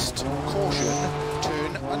crest, caution,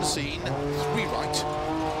 turn unseen, 3 right.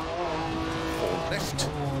 4 left.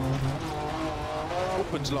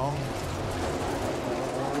 Opens long.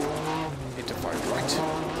 Into 5 right.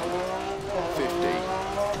 50.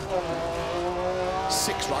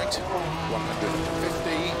 6 right,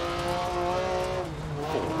 150.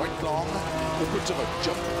 4 right long, opens of a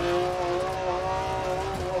jump.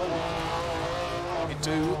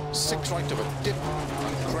 Into 6 right of a dip,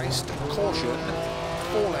 and crest, caution,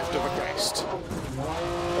 4 left of a crest.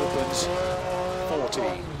 Opens 40.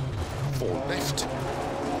 4 left,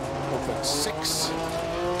 opens 6,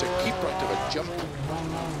 to keep right of a jump.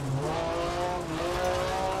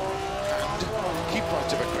 And keep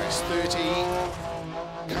right of a crest, 30.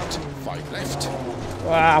 Cut, 5 left.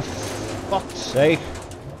 Wow, fuck's sake.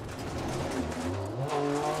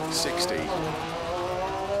 60.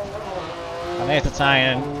 I need to try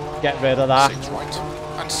and get rid of that. 6 right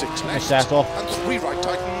and 6 left. Settle. And 3 right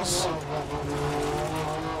tightens.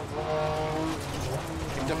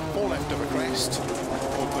 Into 4 left of a crest.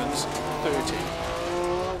 Opens 30.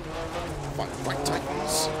 5 right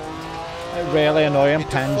tightens. A really annoying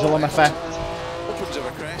Into pendulum 4 left. effect. Opens of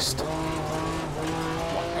a crest.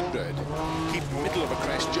 100. Keep middle of a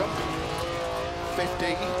crest jump.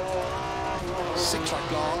 50. 6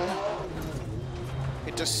 right long.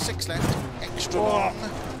 Into 6 left. Extra long.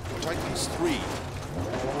 Tightens 3.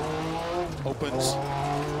 Opens.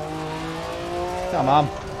 Come on.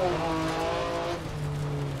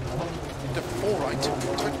 Into 4 right.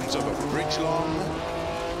 Tightens over bridge long.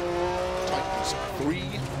 Tightens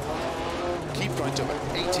 3. Keep right over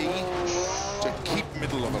 80. To keep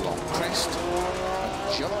middle of a long crest.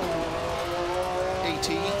 And jump.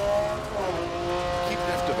 80. Keep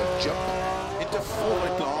left of a jump. Into 4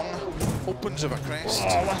 right long. Opens of a crest.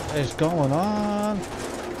 Oh, what is going on?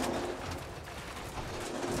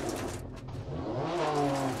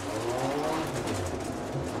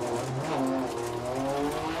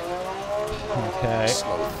 Okay.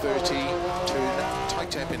 Slow 30. Turn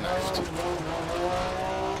tight hairpin left.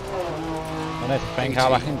 I need to think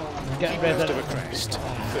how I can get Keep rid left of of it. a crest.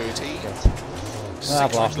 30.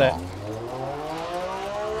 I've lost it.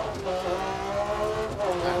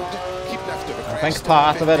 And keep left of a crest. I think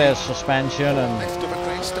part of it is suspension and Left of a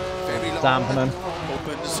crest. Very long. dampening.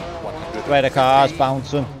 Opens 100. The way the car's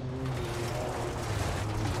bouncing.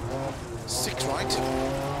 6 right.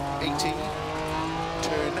 80.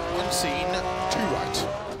 Turn unseen. 2 right.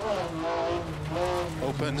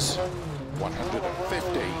 opens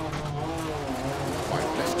 150.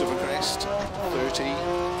 5 left of a crest, 30. 5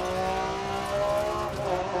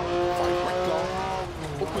 right long,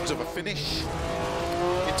 opens of a finish.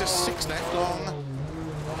 Into 6 left long,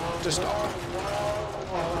 to stop.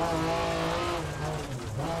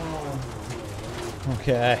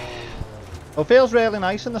 Okay. Well, it feels really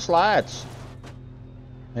nice in the slides.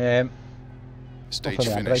 Stage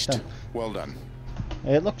finished. Well done.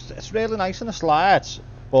 It's really nice in the slides,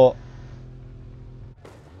 but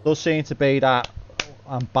does seem to be that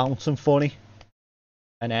I'm bouncing funny,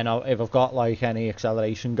 and then if I've got like any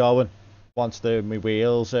acceleration going, once my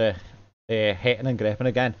wheels are hitting and gripping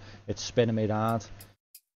again, it's spinning me round.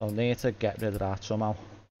 I'll need to get rid of that somehow.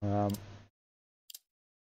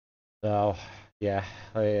 So yeah,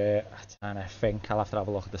 I kind of think I'll have to have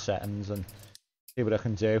a look at the settings and see what I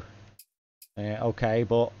can do. Okay,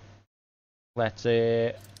 but let's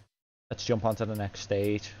jump on to the next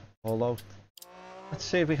stage. Although, let's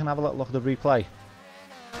see if we can have a little look at the replay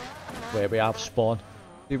where we have spun.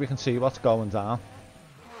 See if we can see what's going down.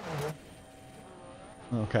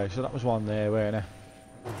 Okay, so that was one there, weren't it?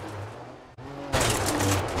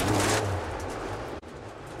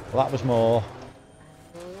 Well, that was more.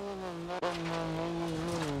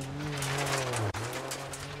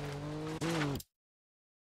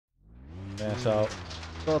 Yeah, so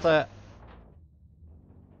sort of.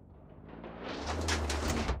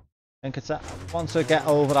 I think it's that once I get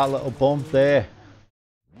over that little bump there,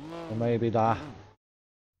 or maybe that,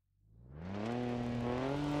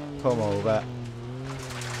 come over,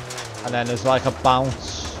 and then there's like a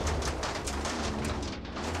bounce.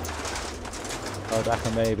 So I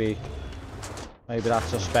reckon maybe that's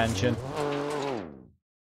suspension.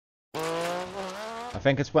 I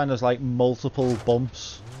think it's when there's like multiple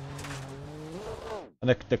bumps, and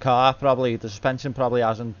the suspension probably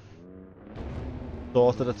hasn't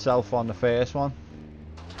sorted itself on the first one.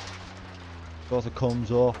 Sort of comes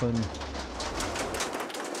up and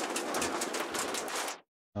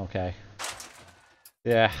okay.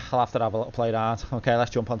 Yeah, I'll have to have a little play around. Okay, let's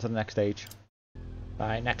jump on to the next stage.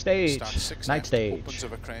 Right, next stage. Night stage. Opens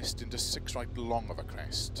of a crest into 6 right long of a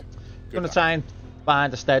crest. I'm gonna try and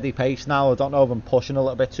find a steady pace now. I don't know if I'm pushing a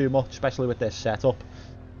little bit too much, especially with this setup.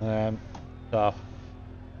 So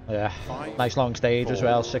yeah, nice long stage as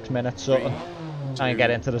well, 6 minutes sort of. Try and get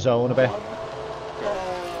into the zone a bit.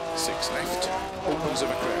 6 left, opens of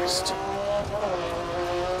a crest.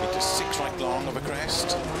 Into 6 right long of a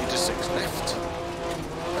crest. Into 6 left.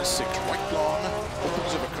 And 6 right long,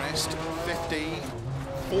 opens of a crest. 50.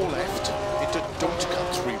 4 left. Into don't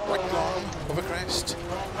cut 3 right long of a crest.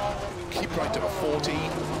 Keep right of a 40.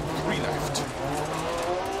 3 left.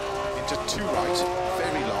 Into 2 right,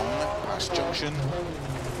 very long, past junction.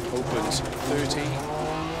 Opens 30.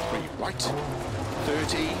 3 right,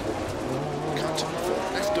 30, cut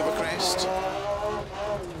 4 left of a crest,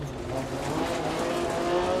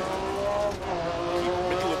 keep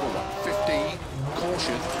middle of a 150,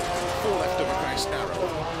 caution, 4 left of a crest, narrow,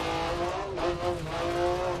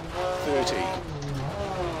 30,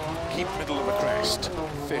 keep middle of a crest,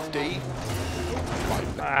 50,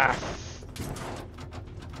 5 left.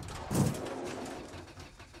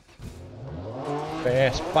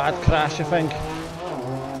 First bad crash, I think.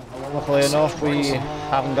 Luckily enough, we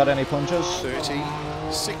haven't got any punches. 30,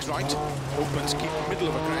 6 right, opens, keep middle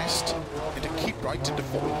of a crest, into keep right, into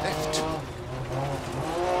 4 left,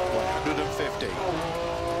 150.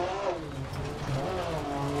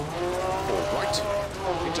 4 right,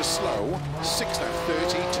 into slow, 6 left,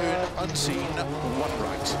 30, turn unseen, 1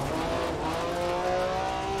 right.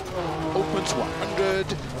 Opens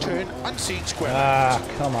 100, turn unseen, square left. Ah,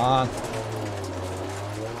 come on.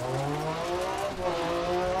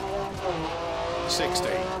 60.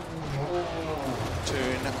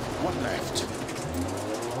 Turn 1 left.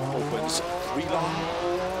 Opens 3 long.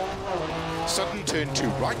 Sudden turn 2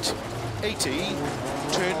 right. 80.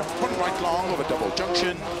 Turn 1 right long of a double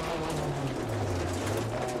junction.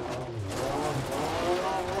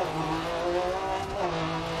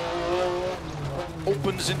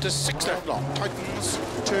 Opens into 6 left long. Tightens.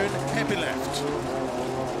 Turn heavy left.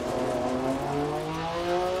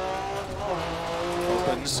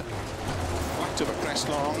 Opens of a crest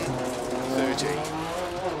long, 30.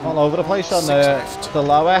 All over the place on the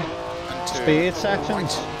lower speed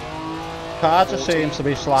sections. Car just seems to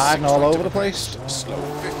be sliding all over the place. Slow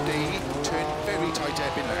 50, turn very tight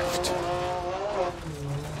hairpin left.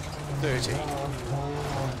 30.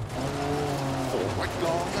 4 right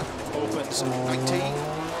long, opens 90.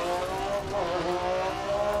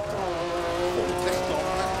 4 left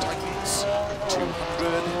long, tightens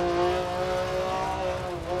 200.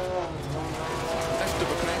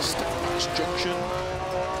 last junction,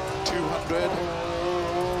 200.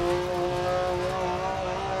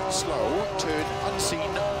 Slow, turn unseen,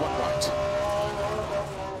 1 right.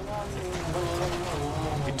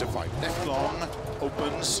 Into 5 left long,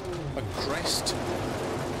 opens, a crest.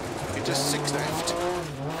 Into 6 left,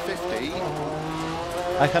 50.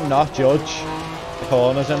 I cannot judge the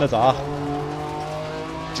corners in the dark.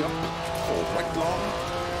 Jump, 4 right long.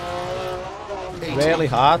 80. Really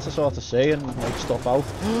hard to sort of see and make stuff out.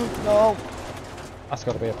 No! That's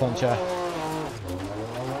got to be a puncher.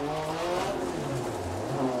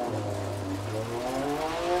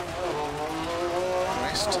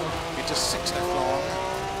 Crest, into 6 left long.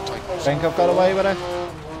 I think I've got away with it.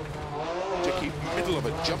 To keep middle of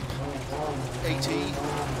a jump, 80.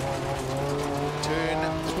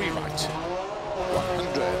 Turn 3 right,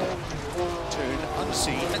 100. Turn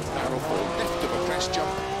unseen, narrow 4 left of a crest jump.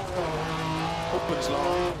 Opens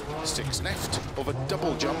long, 6 left of a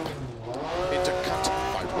double jump. Into cut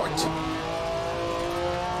 5 right.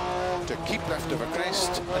 To keep left of a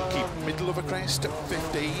crest and keep middle of a crest,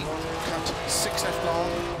 50. Cut 6 left long,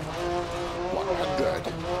 100.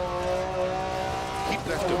 Keep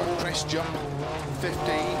left of a crest jump, 50.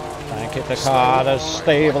 Try and keep the car as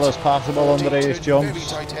stable as possible under these jumps. Very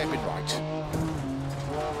tight hairpin right.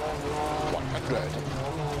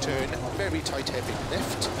 100. Turn very tight hairpin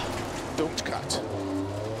left. Don't cut.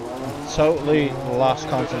 Totally lost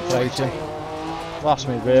concentration. Lost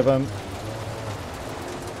me rhythm.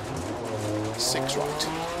 6 right.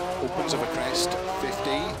 Opens of a crest,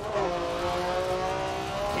 50.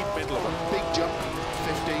 Keep middle of a big jump,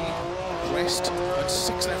 50. Crest and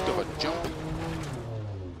 6 left of a jump.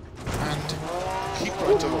 And keep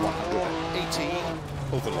right over 180.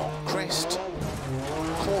 Over long crest.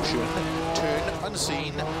 Caution, turn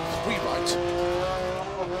unseen, 3 right.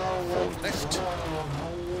 4 left.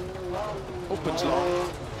 Opens long.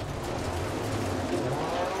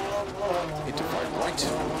 Into 5 right.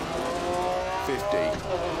 50.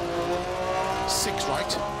 6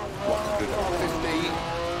 right. 150.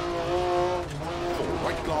 4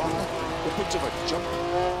 right long. Opens of a jump.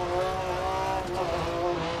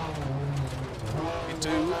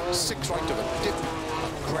 Into 6 right of a dip.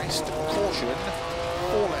 Crest. Caution.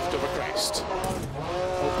 4 left of a crest.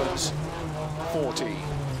 Opens 40.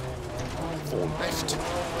 4 left.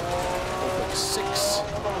 Opens 6.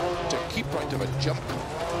 To keep right of a jump.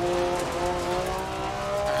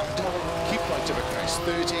 And keep right of a crest.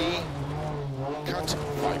 30. Cut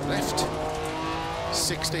 5 left.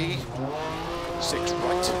 60. 6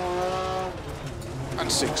 right.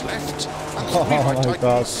 And 6 left. And 3 right Oh my god.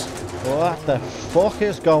 tightens. What the fuck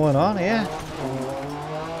is going on here?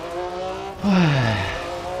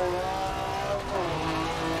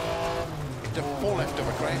 Into 4 left of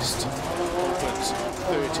a crest, opens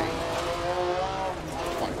 30.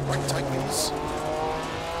 5 right tightens.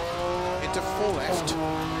 Into 4 left,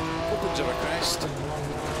 opens of a crest.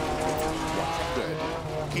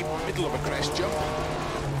 100. Keep middle of a crest jump.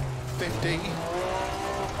 50.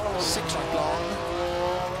 6 right long.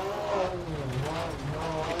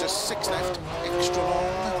 Into 6 left, extra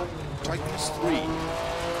long. Tightens 3.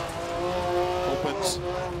 Opens.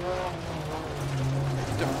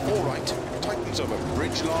 Into 4 right, tightens over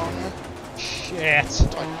bridge long. Shit.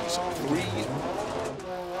 Tightens 3.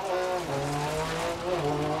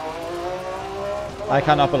 I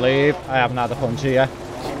cannot believe I haven't had a punch here.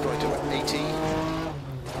 Keep right over 80.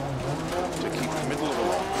 To keep middle of a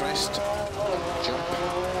long crest. Jump.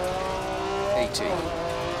 80.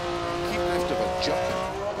 Keep left of a jump.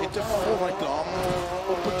 Into 4 right long.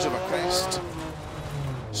 Opens of a crest.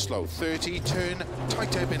 Slow 30. Turn.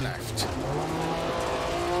 Tight hairpin left.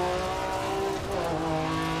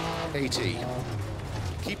 80.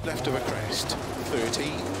 Keep left of a crest.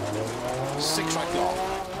 30. 6 right long.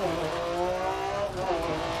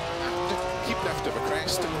 And keep left of a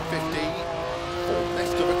crest. 50. 4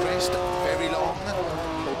 left of a crest. Very long.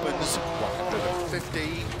 Opens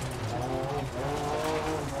 150.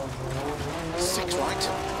 6 right.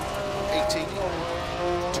 80.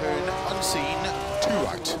 Turn unseen. 2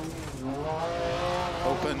 right.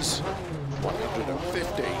 Opens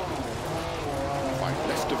 150. 5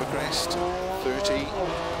 left of a crest, 30.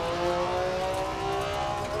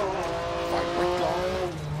 5 right long,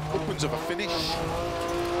 opens of a finish.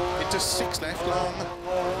 Into 6 left long,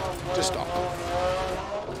 to stop.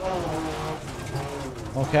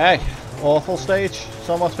 Okay, awful stage.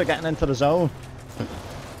 So much for getting into the zone.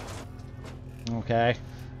 Okay. I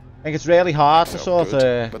think it's really hard to sort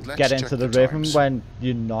of get into the rhythm when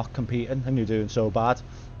you're not competing and you're doing so bad.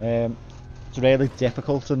 It's really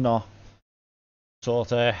difficult to not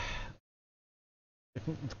sort of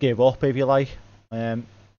give up, if you like.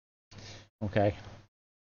 Okay.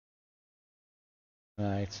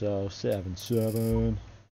 Right, so 7-7.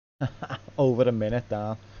 Over a minute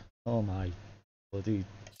down. Oh my bloody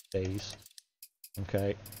days.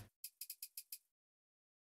 Okay.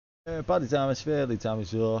 Body damage, fairly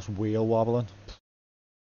damaged exhaust, wheel wobbling.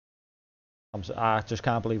 I just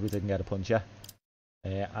can't believe we didn't get a punch yet.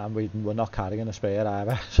 And we're not carrying a spare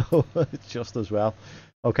either, so it's just as well.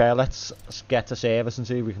 Okay, let's get to service and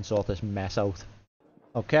see if we can sort this mess out.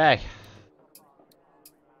 Okay.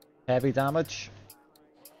 Heavy damage.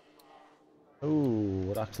 Ooh,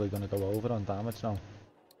 we're actually going to go over on damage now.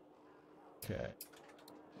 Okay.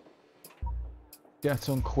 Get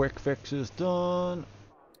some quick fixes done.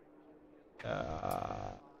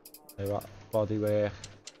 Body work.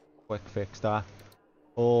 Quick fix that.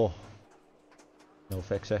 Oh. No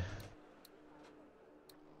fix it.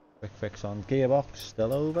 Quick fix on gearbox.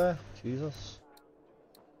 Still over. Jesus.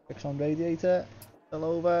 Fix on radiator. Still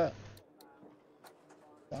over.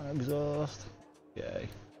 Fan exhaust. Okay.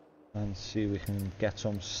 And see if we can get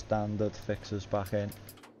some standard fixes back in.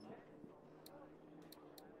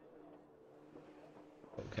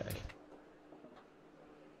 Okay.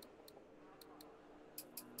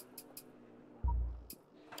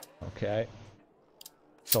 Okay.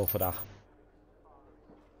 Go for that.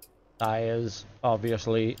 Tires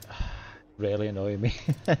obviously really annoy me.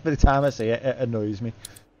 Every time I see it, it annoys me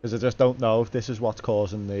because I just don't know if this is what's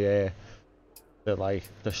causing the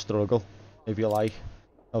struggle, if you like.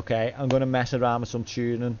 Okay, I'm gonna mess around with some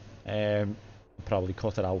tuning. Probably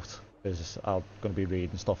cut it out because I'm gonna be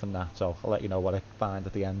reading stuff and that. So I'll let you know what I find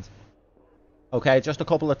at the end. Okay, just a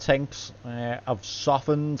couple of tinks. I've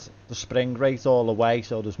softened the spring rate all the way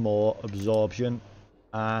so there's more absorption,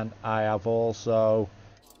 and I have also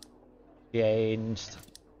changed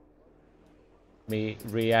my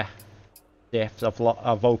rear diffs.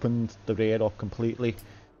 I've opened the rear up completely,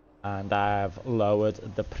 and I've lowered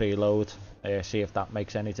the preload. See if that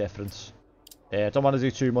makes any difference. I don't want to do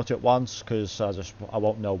too much at once because I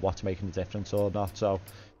won't know what's making the difference or not. So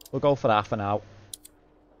we'll go for that for now.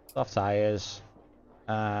 Soft tyres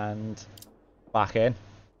and back in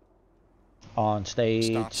on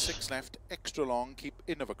stage. Start 6 left, extra long, keep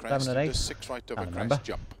in of a crest, 7 and 8. into 6 right of a crest,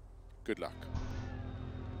 jump. Good luck.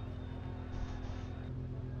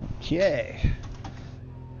 Okay.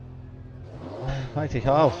 Righty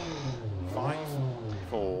ho. 5,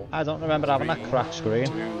 4. I don't remember having that cracked screen.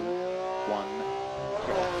 2, 1.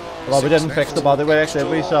 Go. Well, we didn't fix the bodywork, did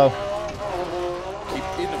we? So Keep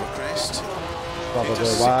in of a crest. probably Into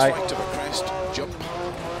 6 why. right of a crest, jump.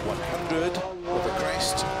 100 of a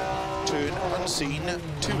crest, turn unseen,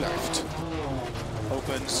 2 left.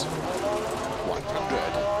 Opens.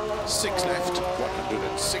 100. 6 left,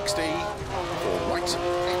 160. 4 right,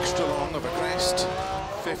 extra long of a crest,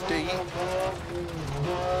 50.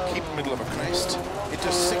 Keep middle of a crest,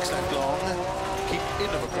 into 6 left long, keep in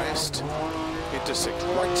of a crest, into 6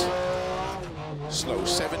 right. Slow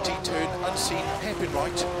 70, turn unseen, hairpin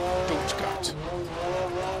right, don't cut.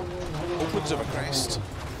 Opens of a crest,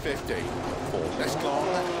 50. 4 left long,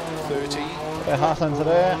 30. Bit hot into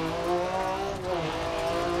there.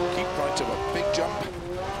 Keep right of a big jump,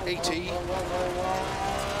 80.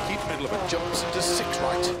 Keep middle of a jumps into 6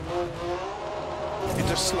 right.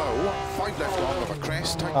 Into slow, 5 left long of a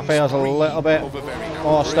crest. That feels a little bit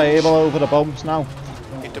more stable over the bumps now.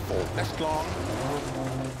 Into 4 left long.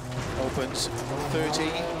 Opens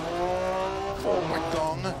 30. 4 right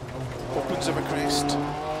long. Opens of a crest.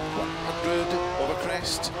 100 of a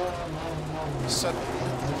crest. Sudden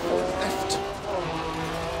 4 left.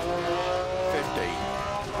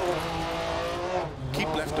 50. Keep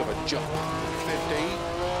left of a jump. 50.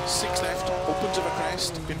 6 left, opens of a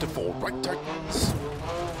crest, into 4 right tightens,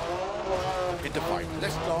 into 5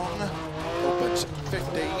 left long, opens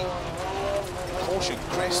 50, caution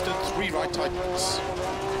crest and 3 right tightens,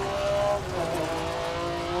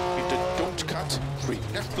 into don't cut, 3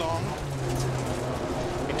 left long,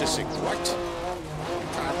 into 6 right,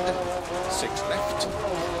 and 6 left,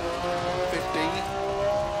 50,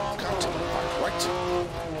 cut, 5 right,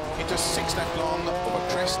 into 6 left long, of a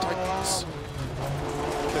crest tightens,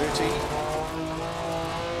 30,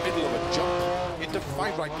 middle of a jump, into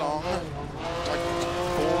 5 right long, tighten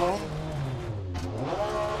 4 long,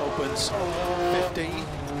 opens 50,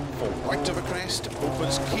 4 right of a crest,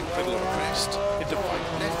 opens keep middle of a crest, into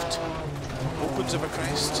 5 left, opens of a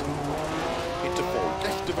crest, into 4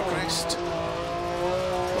 left of a crest,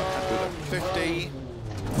 150,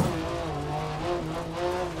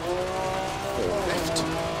 4 left,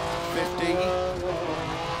 50,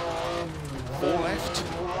 4 left,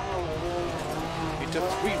 into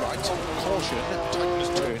 3 right, caution, tightens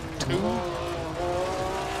turn 2,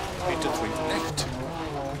 into 3 left,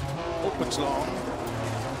 opens long,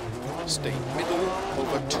 stay middle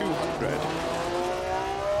over 200,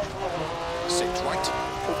 6 right,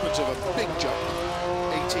 opens over big jump,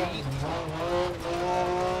 80,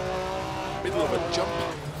 middle of a jump,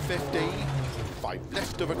 50, 5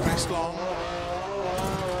 left of a crest long,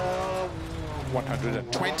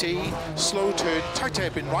 120, slow turn, tight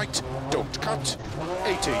hairpin right, don't cut,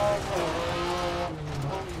 80.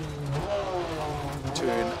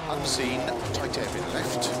 Turn unseen, tight hairpin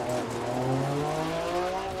left,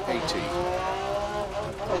 80.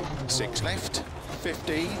 6 left,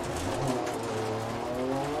 50.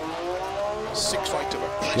 6 right of a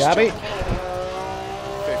crest. Shabby. 50.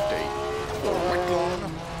 4 right long,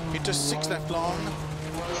 into 6 left long,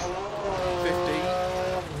 50.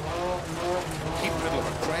 Keep middle of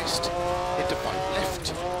a crest, into 5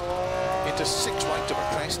 left, into 6 right of a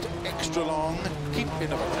crest, extra long, keep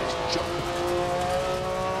in of a crest, jump.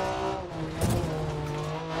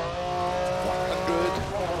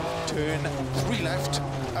 100, turn 3 left,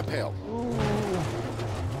 uphill.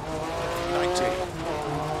 90,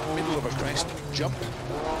 middle of a crest, jump,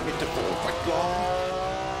 into 4 right long.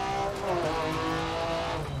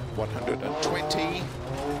 120,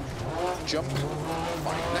 jump,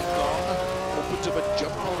 5 left long, opens of a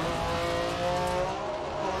jump.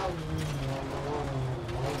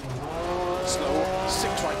 Slow,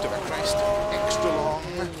 6 right of a crest, extra long,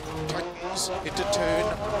 tightens, into turn,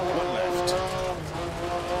 1 left.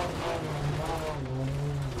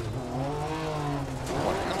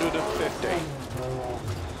 150.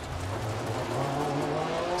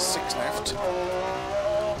 6 left.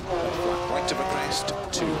 Flat right of a crest,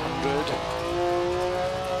 200.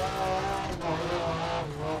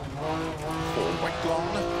 4 right long,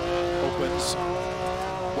 opens,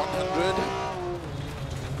 100.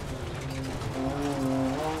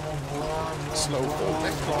 Slow 4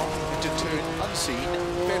 left long, into turn unseen,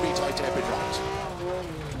 very tight hairpin right.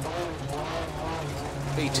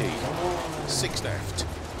 80, 6 left,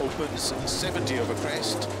 opens, 70 over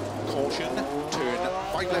crest, caution, turn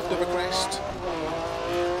 5 left over crest,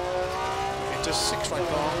 into 6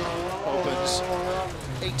 right long, opens,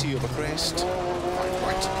 80 over crest, 5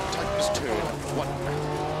 right, tightens turn, 1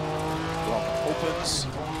 long, opens,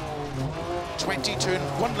 20 turn,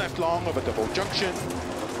 1 left long of a double junction,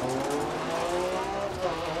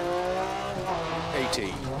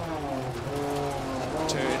 80,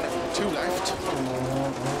 turn 2 left,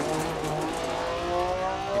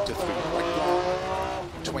 into 3 right long,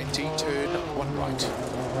 20 turn 1 right,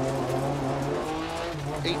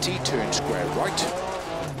 80 turn square right,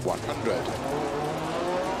 100,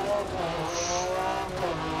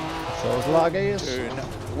 Those laggies. turn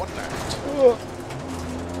 1 left,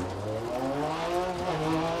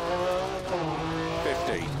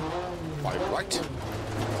 50, 5 right,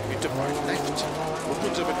 into 5 left,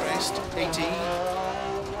 opens of a crest, 80,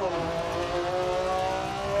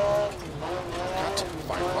 cut,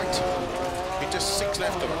 5 right, into 6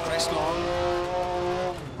 left of a crest long,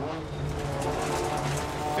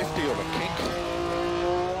 50 of a kick,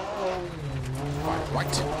 5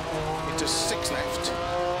 right, into 6 left,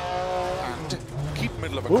 and keep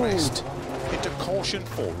middle of a crest, into caution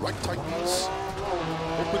 4 right tightens,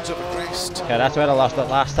 opens of a crest, Okay, that's where I lost it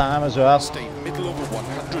last time as well. stay middle over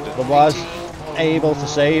 180, I was able to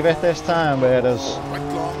save it this time, whereas right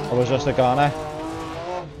long, I was just a goner.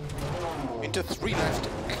 into 3 left,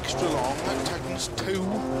 extra long, tightens 2,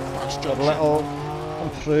 pass But junction, little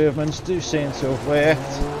improvements do seem to have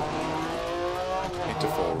worked. into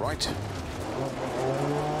 4 right,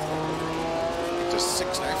 into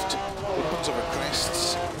 6 left, opens of a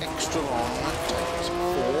crests, extra long, tightens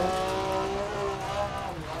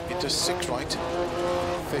 4, into 6 right,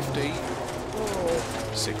 50,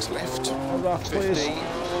 6 left, Rocks, 50, please.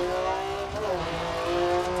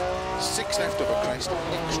 6 left of a crest,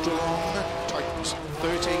 extra long, tightens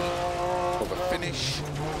 30, of a finish,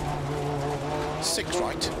 6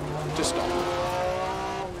 right, to stop.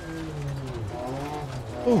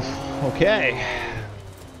 Oof, okay.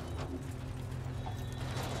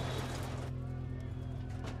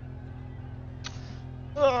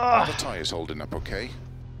 Are the tyres holding up okay?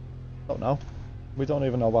 Don't know. We don't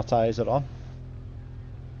even know what tyres are on.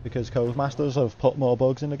 Because Codemasters have put more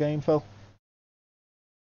bugs in the game, Phil.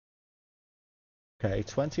 Okay,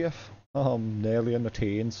 20th. Oh, I'm nearly in the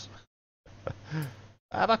teens.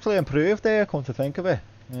 I've actually improved there, come to think of it.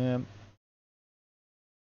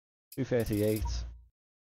 238.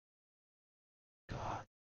 God,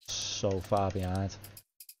 so far behind.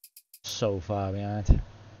 So far behind.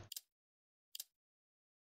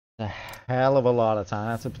 A hell of a lot of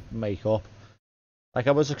time to make up. Like,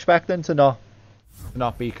 I was expecting to not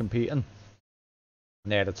not be competing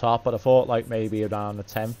near the top, but I thought like maybe around the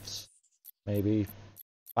 10ths, maybe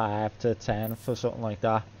 5 to 10th or something like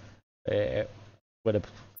that, with a,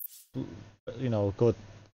 you know, good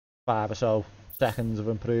 5 or so seconds of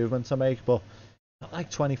improvement to make, but not like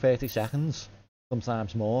 20-30 seconds,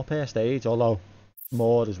 sometimes more per stage, although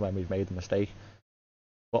more is when we've made the mistake.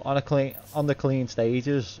 But on the clean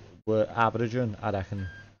stages, we're averaging, I reckon,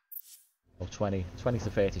 20 to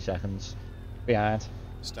 30 seconds behind.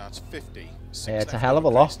 Starts 50. It's a hell of a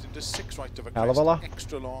lot. Into 6 right of a Hell of a lot.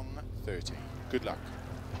 Extra long 30. Good luck.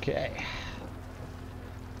 Okay.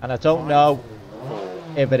 And I don't know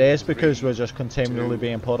if it is because we're just continually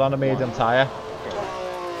being put on a medium tyre.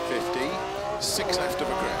 50. 6 left of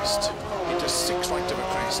a crest. Into 6 right of a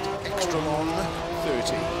crest. Extra long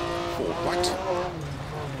 30. 4 right.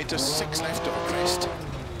 Into 6 left of a crest.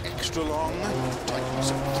 Extra long.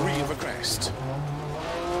 Tightens 3 of a crest.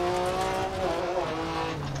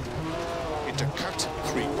 Into cut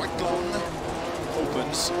 3 right long.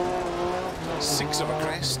 Opens 6 of a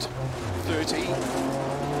crest. 30.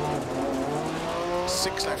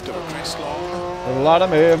 6 left of a crest long. A lot of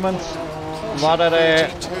movement. A lot of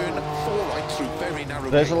turn 4 right through very narrow.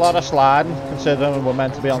 There's gate. a lot of sliding considering we're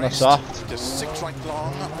meant to be on the soft. To 6 right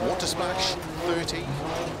long. Water splash 30.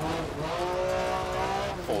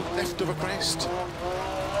 4 left of a crest.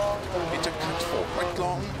 Into cut 4 right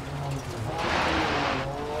long.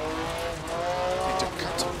 Into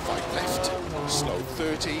cut 5 left. Slow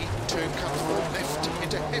 30. Turn cut 4 left.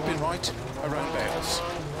 Into hairpin right. Around bales.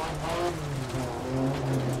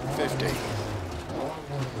 50.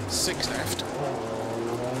 6 left.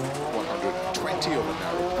 120 over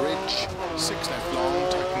narrow bridge. 6 left long.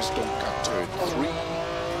 Tightens don't cut turn 3.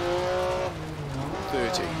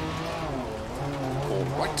 30. 4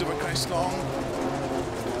 right of a crest long.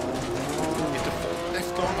 Into 4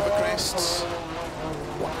 left long of a crests.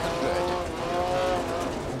 100.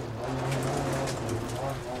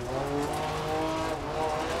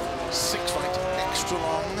 6 right extra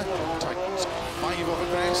long. Tightens 5 of a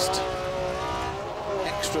crest.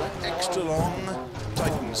 Extra long.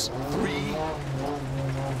 Tightens 3.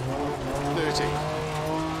 30.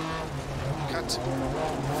 Cut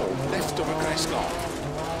 4 left of a crest long.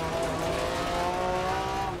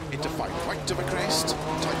 Into 5 right of a crest.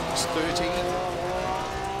 Tightens 30.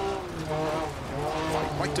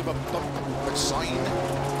 5 right of a bump. A sign.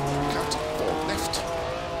 Cut 4 left.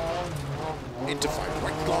 Into 5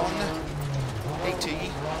 right long.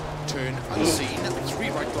 80. Turn unseen. 3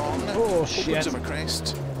 right long. Oh, shit. Opens of a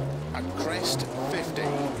crest. And crest 50.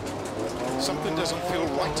 Something doesn't feel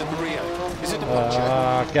right at the rear. Is it a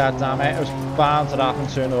puncture? God damn it, it was bound to happen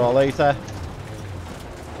sooner or later.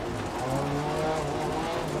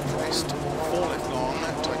 Crest 4 left long.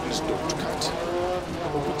 Tightens don't cut.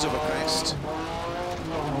 Opens of a crest.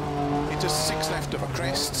 Into 6 left of a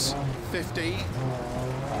crests. 50.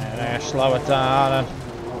 And slow it down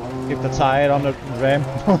and keep the tyre on the rim.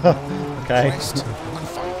 Okay. Crest and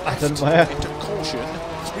 5 That left. didn't work. Into caution.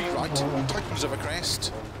 3 right. Tightens of a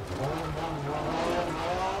crest.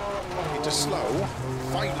 Into slow.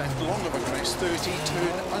 5 left long of a crest. 30.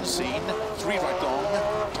 Turn unseen. 3 right long.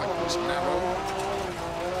 Tightens narrow.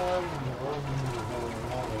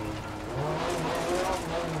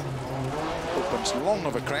 Opens long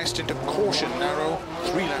of a crest into caution narrow.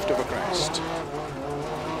 3 left of a crest.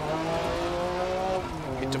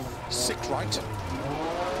 Into 6 right.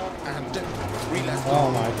 And 3 left Oh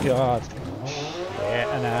long. my god. Shit,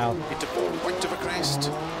 and now. Into 4 right of a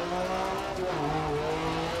crest.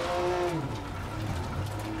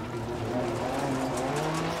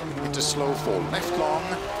 Into slow 4 left long.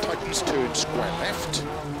 Tightens turn square left.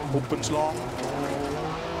 Opens long.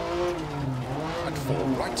 And 4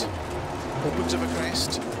 right. Opens of a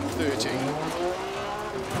crest. 30.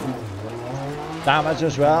 Damage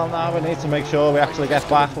as well now, we need to make sure we actually get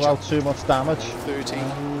back without too much damage. 30.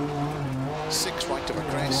 6 right of a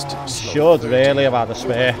crest. Should really have had a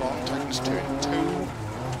spare. Long tightens turn 2.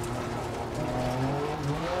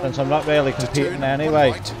 Since I'm not really competing Turn anyway.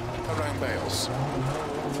 1 right around bales.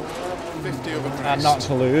 50 over crest. And not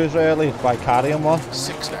to lose really by carrying one.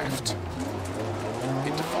 6 left.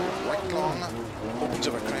 Into 5 right long. Opens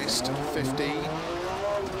of a crest. 50.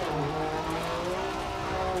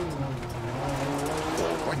 4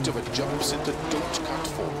 right of a jumps into don't cut.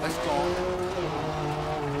 4 left long.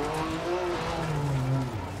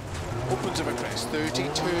 Opens of a crest. 30.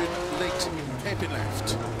 Turn late. Hairpin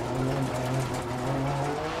left.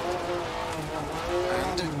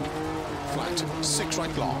 And flat. 6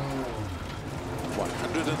 right long.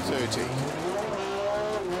 130.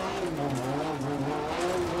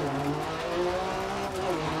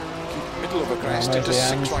 middle of a crest into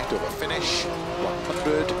 6 right over finish,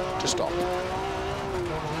 100 to stop.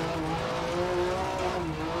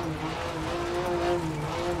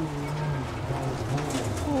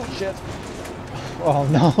 Oh shit. Oh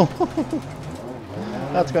no.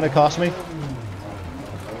 That's going to cost me.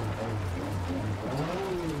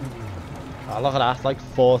 Oh, look at that, like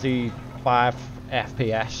 45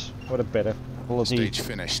 FPS. What a bit of bloody stage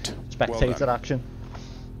finished. Spectator action.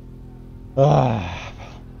 Ah,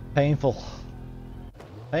 painful.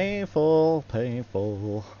 Painful,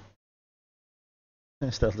 painful.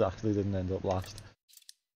 Still actually didn't end up last.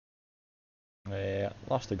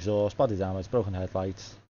 Lost exhaust, body damage, broken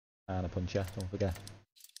headlights, and a puncher, don't forget.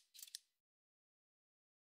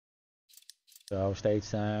 So, stage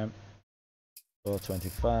time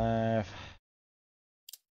 4:25.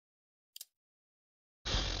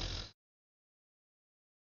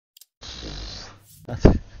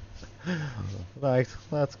 Right,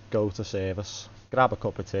 let's go to service, grab a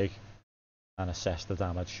cup of tea, and assess the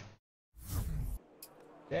damage.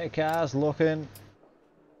 Okay, car's looking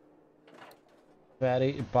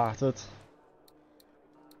very battered.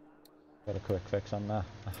 Got a quick fix on that.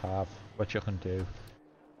 I have, which you can do. In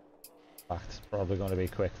fact, it's probably going to be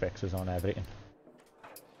quick fixes on everything.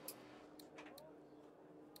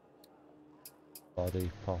 Body,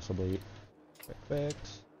 possibly quick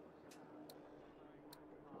fix.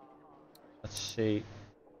 Let's see.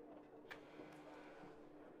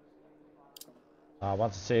 I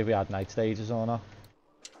wanted to see if we had night stages or not.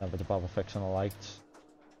 Never to bother fixing the lights.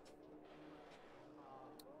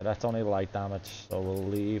 But that's only light damage, so we'll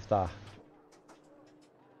leave that.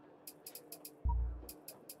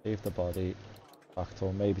 Leave the body back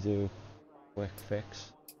to maybe do a quick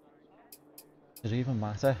fix. Does it even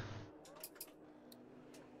matter?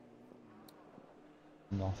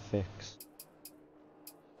 Not fix.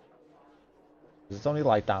 It's only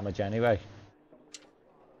light damage anyway.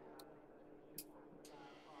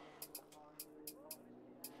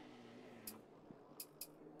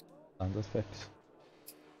 Standard fix.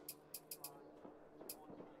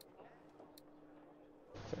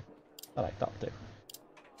 Alright, that'll do.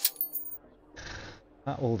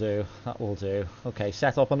 That will do, that will do. Okay,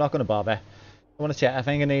 setup, I'm not going to bother. I want to check, I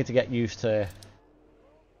think I need to get used to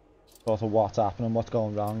sort of what's happening, what's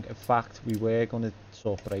going wrong. In fact, we were going to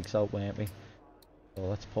sort brakes out, weren't we? So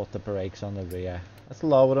let's put the brakes on the rear. Let's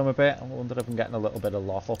lower them a bit. I wonder if I'm getting a little bit of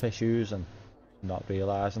lock up issues and not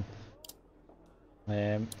realising.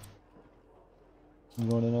 Running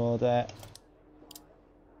order.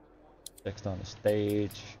 Fixed on the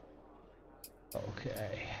stage.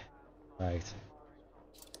 Okay. Right.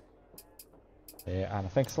 Yeah, and I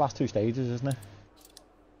think it's the last two stages, isn't it?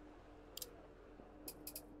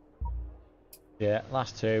 Yeah,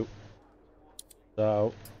 last two.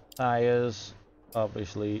 So, tyres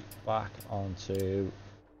obviously back onto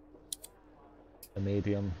the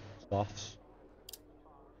medium softs.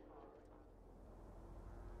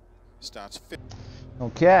 Starts fit.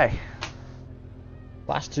 Okay.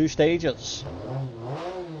 Last two stages.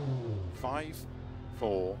 5,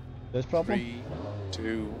 4, There's problem. 3,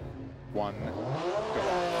 2, 1, go.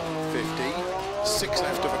 50, 6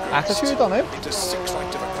 left of a crest. Attitude on it. Into 6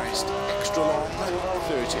 right of a crest. Extra long,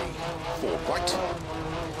 30. 4 right.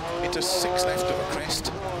 Into 6 left of a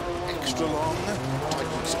crest. Extra long,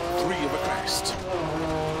 tightens 3 of a crest.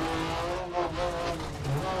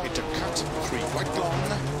 Into cut, 3 right long.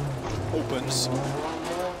 Opens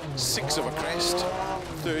 6 of a crest,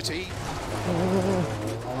 30,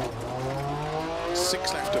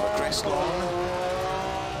 6 left of a crest long,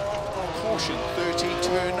 caution 30,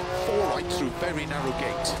 turn 4 right through very narrow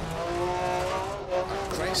gate, and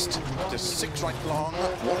crest to 6 right long,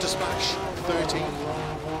 water splash 30,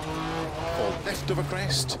 4 left of a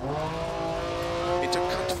crest, into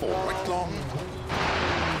cut 4 right long,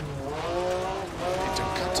 into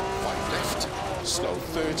cut 5 left, slow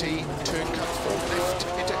 30, turn cut 4 left,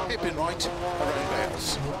 into hairpin right, around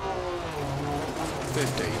bales.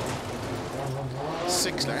 50,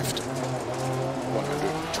 6 left,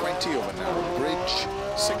 120 over narrow bridge,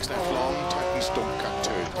 6 left long, tightens don't cut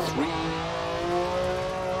turn 3,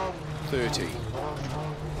 30,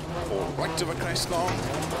 4 right of a crest long,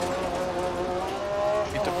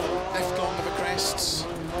 into 4 left long of a crests,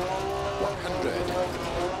 100.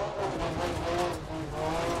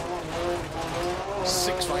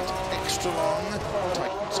 6 right, extra long,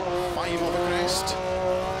 tightens 5 over crest,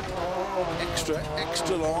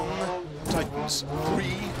 extra long, tightens 3,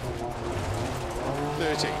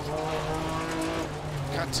 30,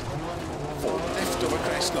 cut 4 left over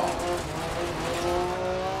crest long,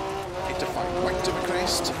 into 5 right over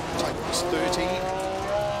crest, tightens 30,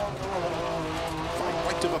 5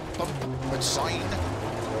 right right of a bump, but sign,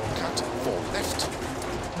 cut, 4 left.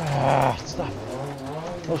 Ah, it's that.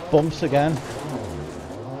 Those bumps again.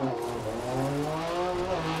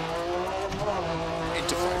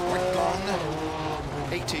 Into 5 right long,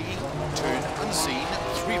 80, turn unseen,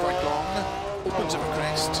 3 right long, opens of a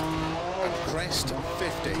crest, and crest,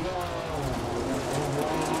 50.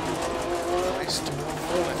 Crest,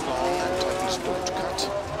 4 left long, tightens, don't cut,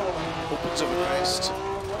 opens of a crest,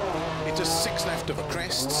 into 6 left of a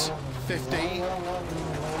crest, 50.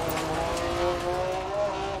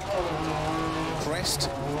 Crest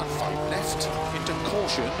and 5 left, into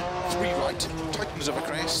caution, 3 right, tightens of a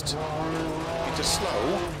crest, into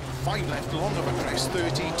slow, 5 left, long of a crest,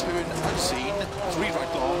 30, turn unseen, 3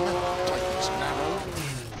 right long, tightens narrow,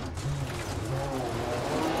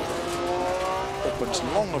 opens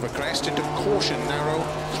long of a crest, into caution narrow,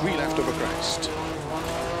 3 left of a crest,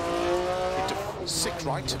 into 6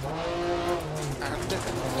 right, and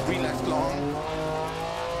 3 left long,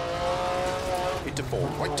 into 4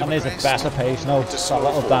 right to And a there's a crest, better pace now. into That slow,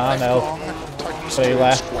 little 4 downhill. left long, tightens 3 turn,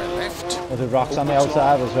 left. square left, With the rocks on the opens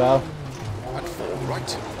outside long, as well. and 4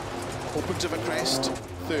 right, opens of a crest,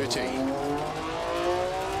 30. 5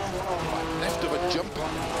 left of a jump,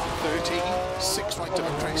 30. 6 right of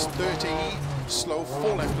a crest, 30. Slow,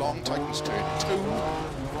 4 left long, tightens turn 2.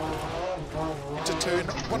 Into turn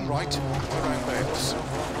 1 right, around bales.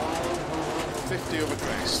 50 of a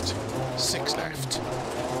crest, 6 left.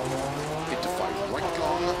 Into 5 right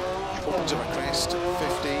long, opens of a crest,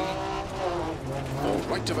 50. 4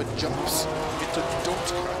 right of a jumps, into don't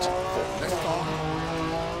cut, 4 left long.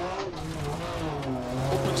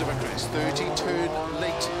 Opens of a crest, 30, turn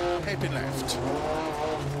late, hairpin left.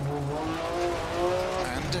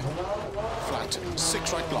 And flat,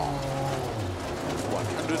 6 right long,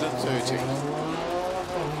 130.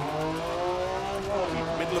 Keep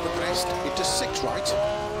middle of a crest, into 6 right,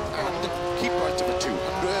 and keep right of a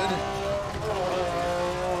 200.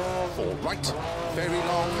 4 right, very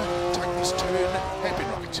long, tightens turn, hairpin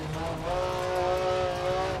right.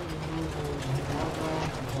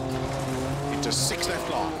 Into 6 left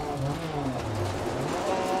long.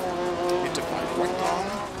 Into 5 right long.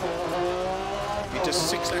 Into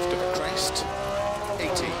 6 left of a crest,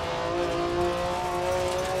 80.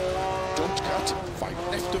 Don't cut, 5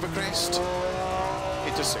 left of a crest.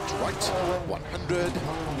 Into 6 right, 100.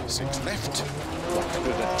 6 left,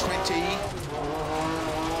 120.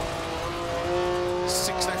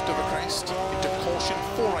 6 left of a crest, into caution,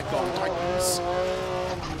 4 right long, tightens,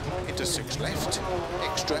 into 6 left,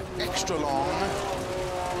 extra, extra long,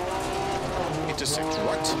 into 6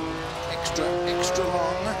 right, extra, extra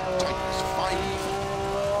long, tightens 5,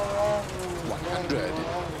 100,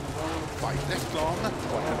 5 left long,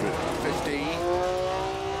 150,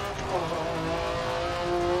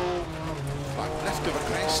 5 left of a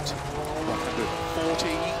crest, 140,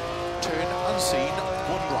 turn unseen,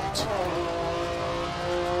 1 right.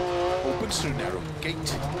 Opens through narrow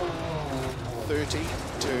gate, 30,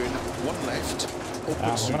 turn 1 left, opens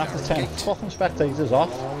I'm through gonna have to narrow turn gate, fucking spectators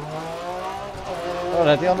off.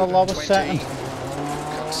 Already on the lowest 20, setting.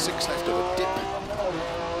 cut 6 left of a dip,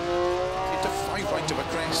 into 5 right of a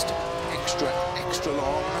crest, extra, extra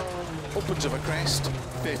long, opens of a crest,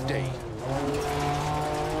 50.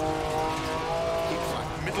 Keep flat,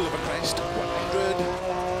 middle of a crest, 100,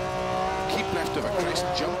 keep left of a crest,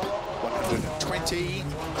 jump, 120,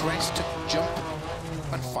 crest, jump,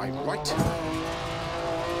 and 5 right.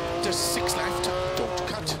 Just 6 left, don't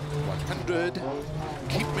cut, 100.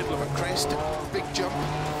 Keep middle of a crest, big jump,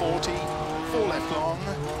 40, 4 left long,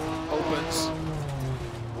 opens,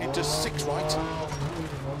 into 6 right,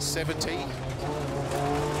 70.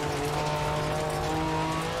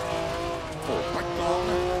 4 right long,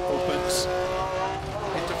 opens,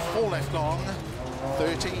 into 4 left long,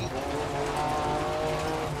 30.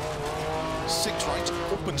 6 right,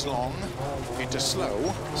 opens long, into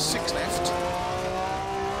slow, 6 left,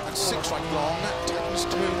 and 6 right long, tightens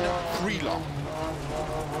turn, 3 long,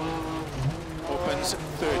 opens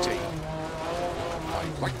 30,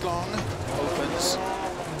 5 right long, opens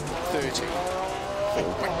 30, 4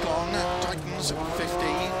 right long, tightens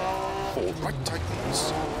 50, 4 right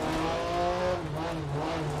tightens, 5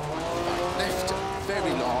 left,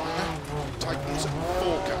 very long, tightens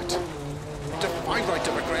 4 cut. Into 5 right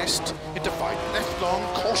of a crest, into 5 left long,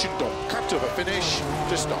 caution don't cut over finish,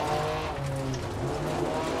 to stop.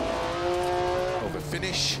 Over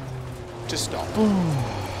finish, to stop.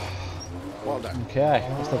 Well done. Okay,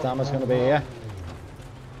 what's the damage going to be here?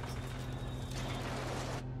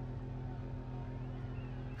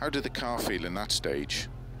 How did the car feel in that stage?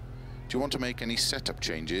 Do you want to make any setup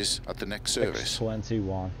changes at the next service?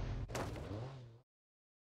 21.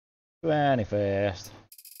 21st.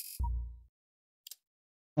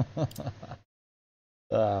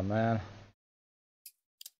 Oh man.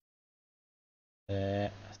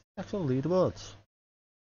 Actual leaderboards.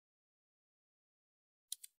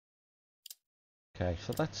 Okay,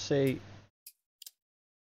 so let's see.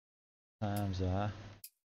 Times there.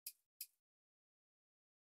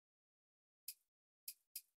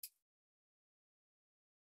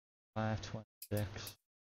 $5.26.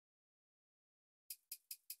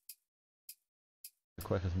 The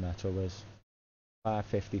quickest metro is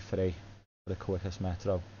 $5.53 for the quickest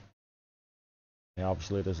metro. Yeah,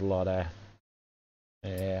 obviously there's a lot of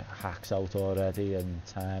hacks out already and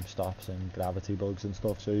time stops and gravity bugs and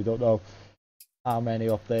stuff, so you don't know how many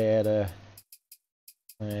up there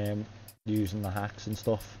are using the hacks and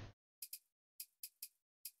stuff.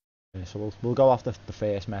 Yeah, so we'll go off the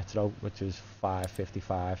first metro, which is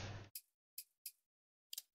 5.55.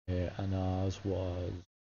 Yeah, and ours was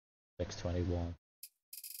 6.21.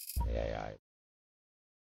 Yeah,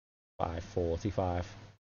 5.45.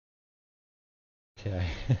 Okay.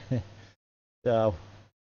 So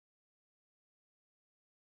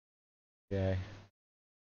okay.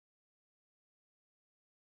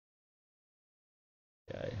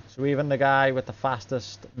 Okay. So even the guy with the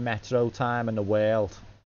fastest metro time in the world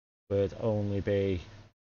would only be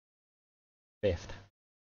 5th.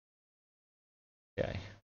 Okay.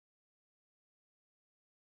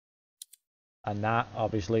 And that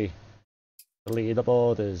obviously the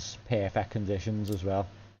leaderboard is perfect conditions as well.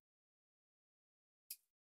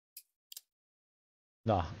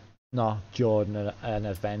 Not during an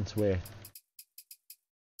event with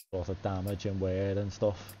sort of damage and wear and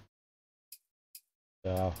stuff.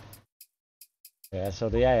 So yeah, so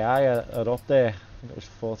the AI are up there. I think it was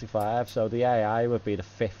 45, so the AI would be the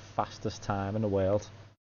 5th fastest time in the world.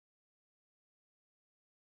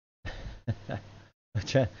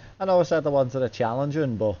 Which I know I said the ones that are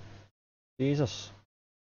challenging, but Jesus.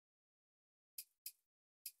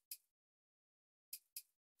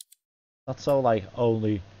 That's so like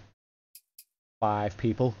only 5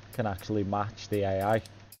 people can actually match the AI.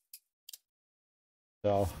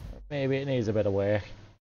 So maybe it needs a bit of work.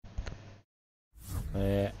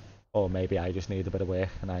 Or maybe I just need a bit of work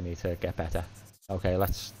and I need to get better. Okay,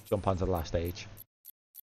 let's jump onto the last stage.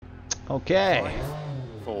 Okay. 5,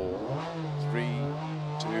 4, 3,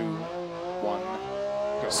 2, 1.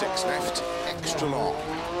 Got 6 left. Extra long.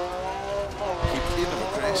 Keep in of a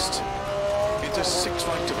crest. Into 6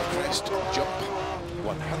 right of a crest. Jump.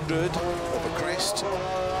 100 of a crest.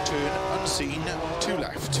 Turn unseen. 2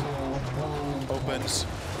 left. Opens.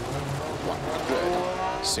 100.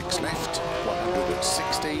 6 left,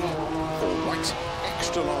 160, 4 right,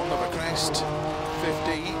 extra long of a crest,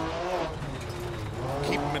 50,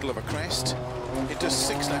 keep middle of a crest, into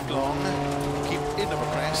 6 left long, keep in of a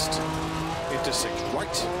crest, into 6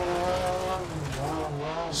 right,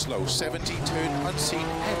 slow 70, turn unseen,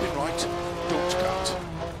 hairpin right, don't cut,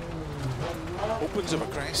 opens of a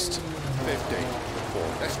crest, 50, 4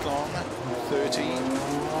 left long, 30,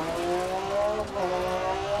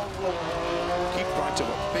 right of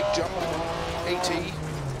a big jump, 80,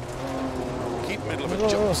 keep middle of it,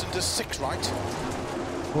 jumps into 6 right.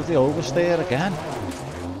 Was the oversteer again?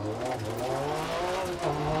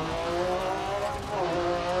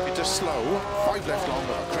 Into slow, 5 left long of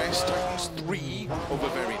a crest, tightens 3 over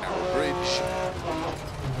very narrow bridge.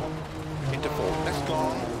 Into 4 left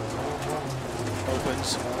long,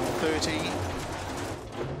 opens 30.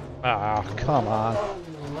 Ah, come on.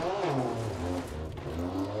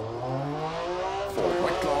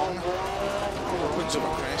 Of a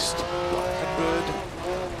crest, 100,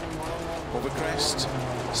 over crest,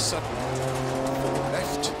 sudden, 4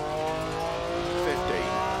 left,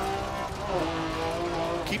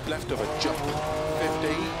 50, keep left of a jump,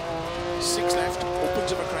 50, 6 left,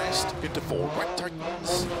 opens of a crest, into 4 right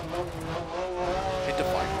tightens, into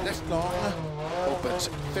 5 left long, opens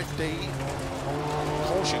 50,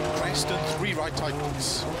 caution crest and 3 right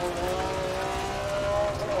tightens,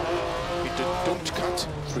 into don't cut,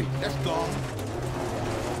 3 left long,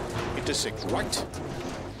 into 6 right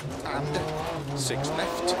and 6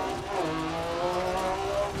 left,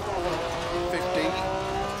 50,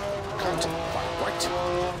 cut 5 right,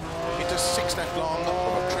 into 6 left long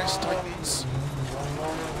of a crest tightens,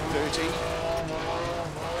 30,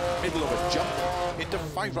 middle of a jump, into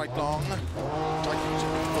 5 right long, tightens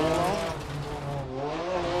 4 long,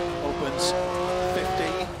 opens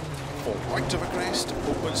 50, 4 right of a crest,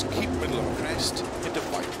 opens keep middle of a crest, into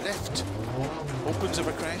 5 left, opens of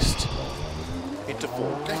a crest, into 4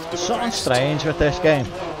 left of a Something crest. strange with this game.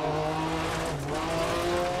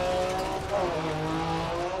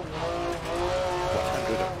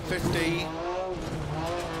 150, 50. 4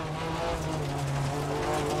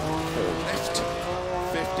 left,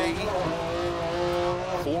 50.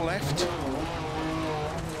 4 left.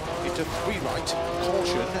 Into 3 right,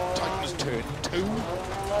 caution, tightens turn 2.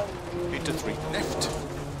 Into 3 left.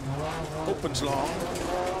 Opens long.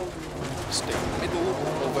 Stay middle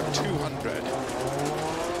over 200.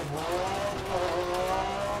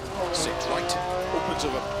 6 right, opens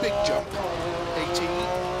over big jump, 80.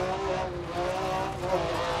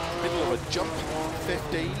 Middle of a jump,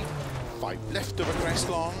 50. 5 left of a crest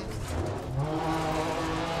long.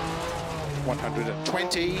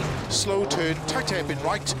 120. Slow turn, tight hairpin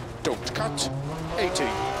right, don't cut, 80.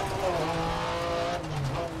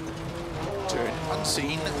 Turn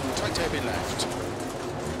unseen, tight hairpin left.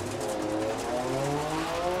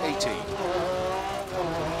 80.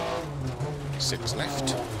 6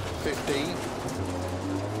 left, 50.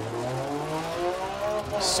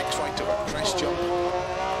 6 right of a crest jump, 50.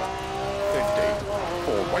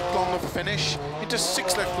 4 right long of a finish, into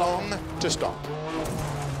 6 left long to stop.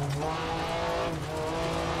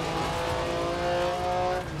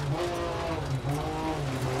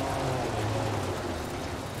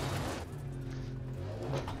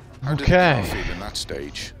 How did it feel in that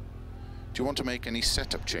stage? Do you want to make any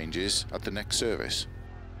setup changes at the next service?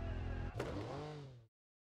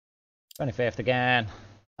 25th again.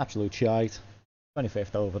 Absolute shite.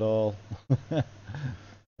 25th overall.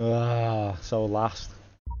 So last.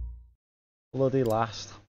 Bloody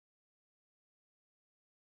last.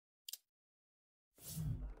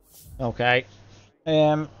 Okay.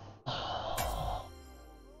 I'm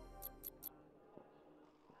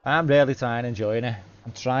really enjoying it.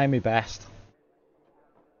 I'm trying my best.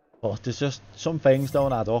 But there's just some things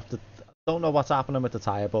don't add up. I don't know what's happening with the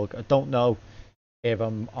tyre bug. I don't know if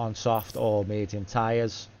I'm on soft or medium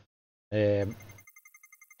tyres. The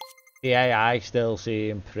AI still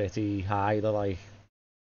seem pretty high. They're like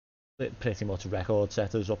pretty much record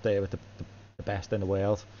setters up there with the best in the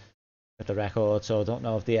world with the record. So I don't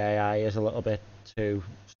know if the AI is a little bit too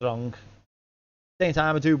strong. At the same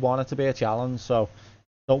time, I do want it to be a challenge. So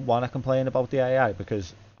I don't want to complain about the AI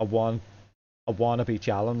because I want to be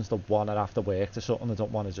challenged. I want to have to work to something. I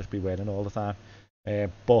don't want to just be winning all the time.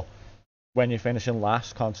 But when you're finishing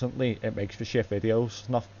last constantly, it makes for shit videos. It's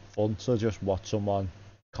not fun to just watch someone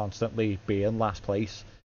constantly be in last place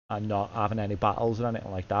and not having any battles or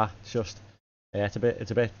anything like that. It's just, yeah, it's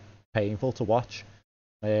a bit painful to watch.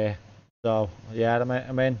 So yeah,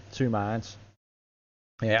 I'm in two minds.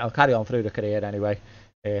 Yeah, I'll carry on through the career anyway.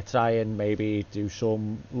 Try and maybe do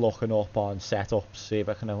some looking up on setups, see if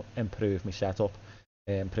I can improve my setup,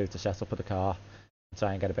 improve the setup of the car, and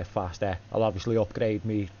try and get a bit faster. I'll obviously upgrade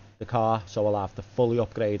the car, so I'll have the fully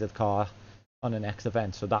upgraded car on the next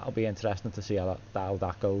event, so that'll be interesting to see how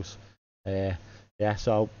that goes. Yeah,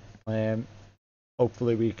 so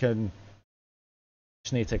hopefully we can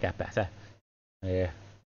just need to get better.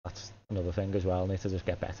 That's another thing as well. Need to just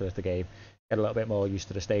get better at the game, get a little bit more used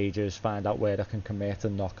to the stages, find out where I can commit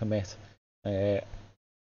and not commit. Yeah,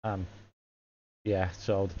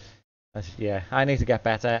 so yeah, I need to get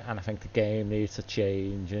better, and I think the game needs to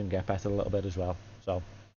change and get better a little bit as well. So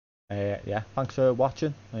yeah, thanks for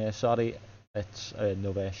watching. Sorry it's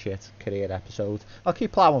another shit career episode. I'll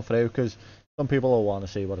keep plowing through because some people will want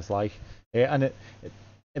to see what it's like. And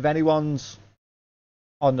if anyone's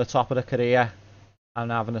on the top of the career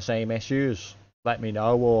and having the same issues, let me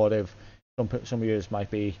know. Or if some of you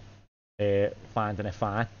might be finding it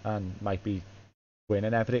fine and might be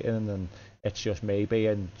winning everything and it's just me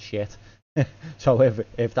being shit. So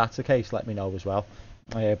if that's the case, let me know as well.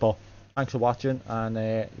 But thanks for watching,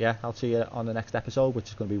 and yeah, I'll see you on the next episode, which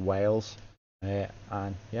is going to be Wales.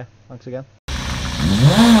 And yeah, thanks again.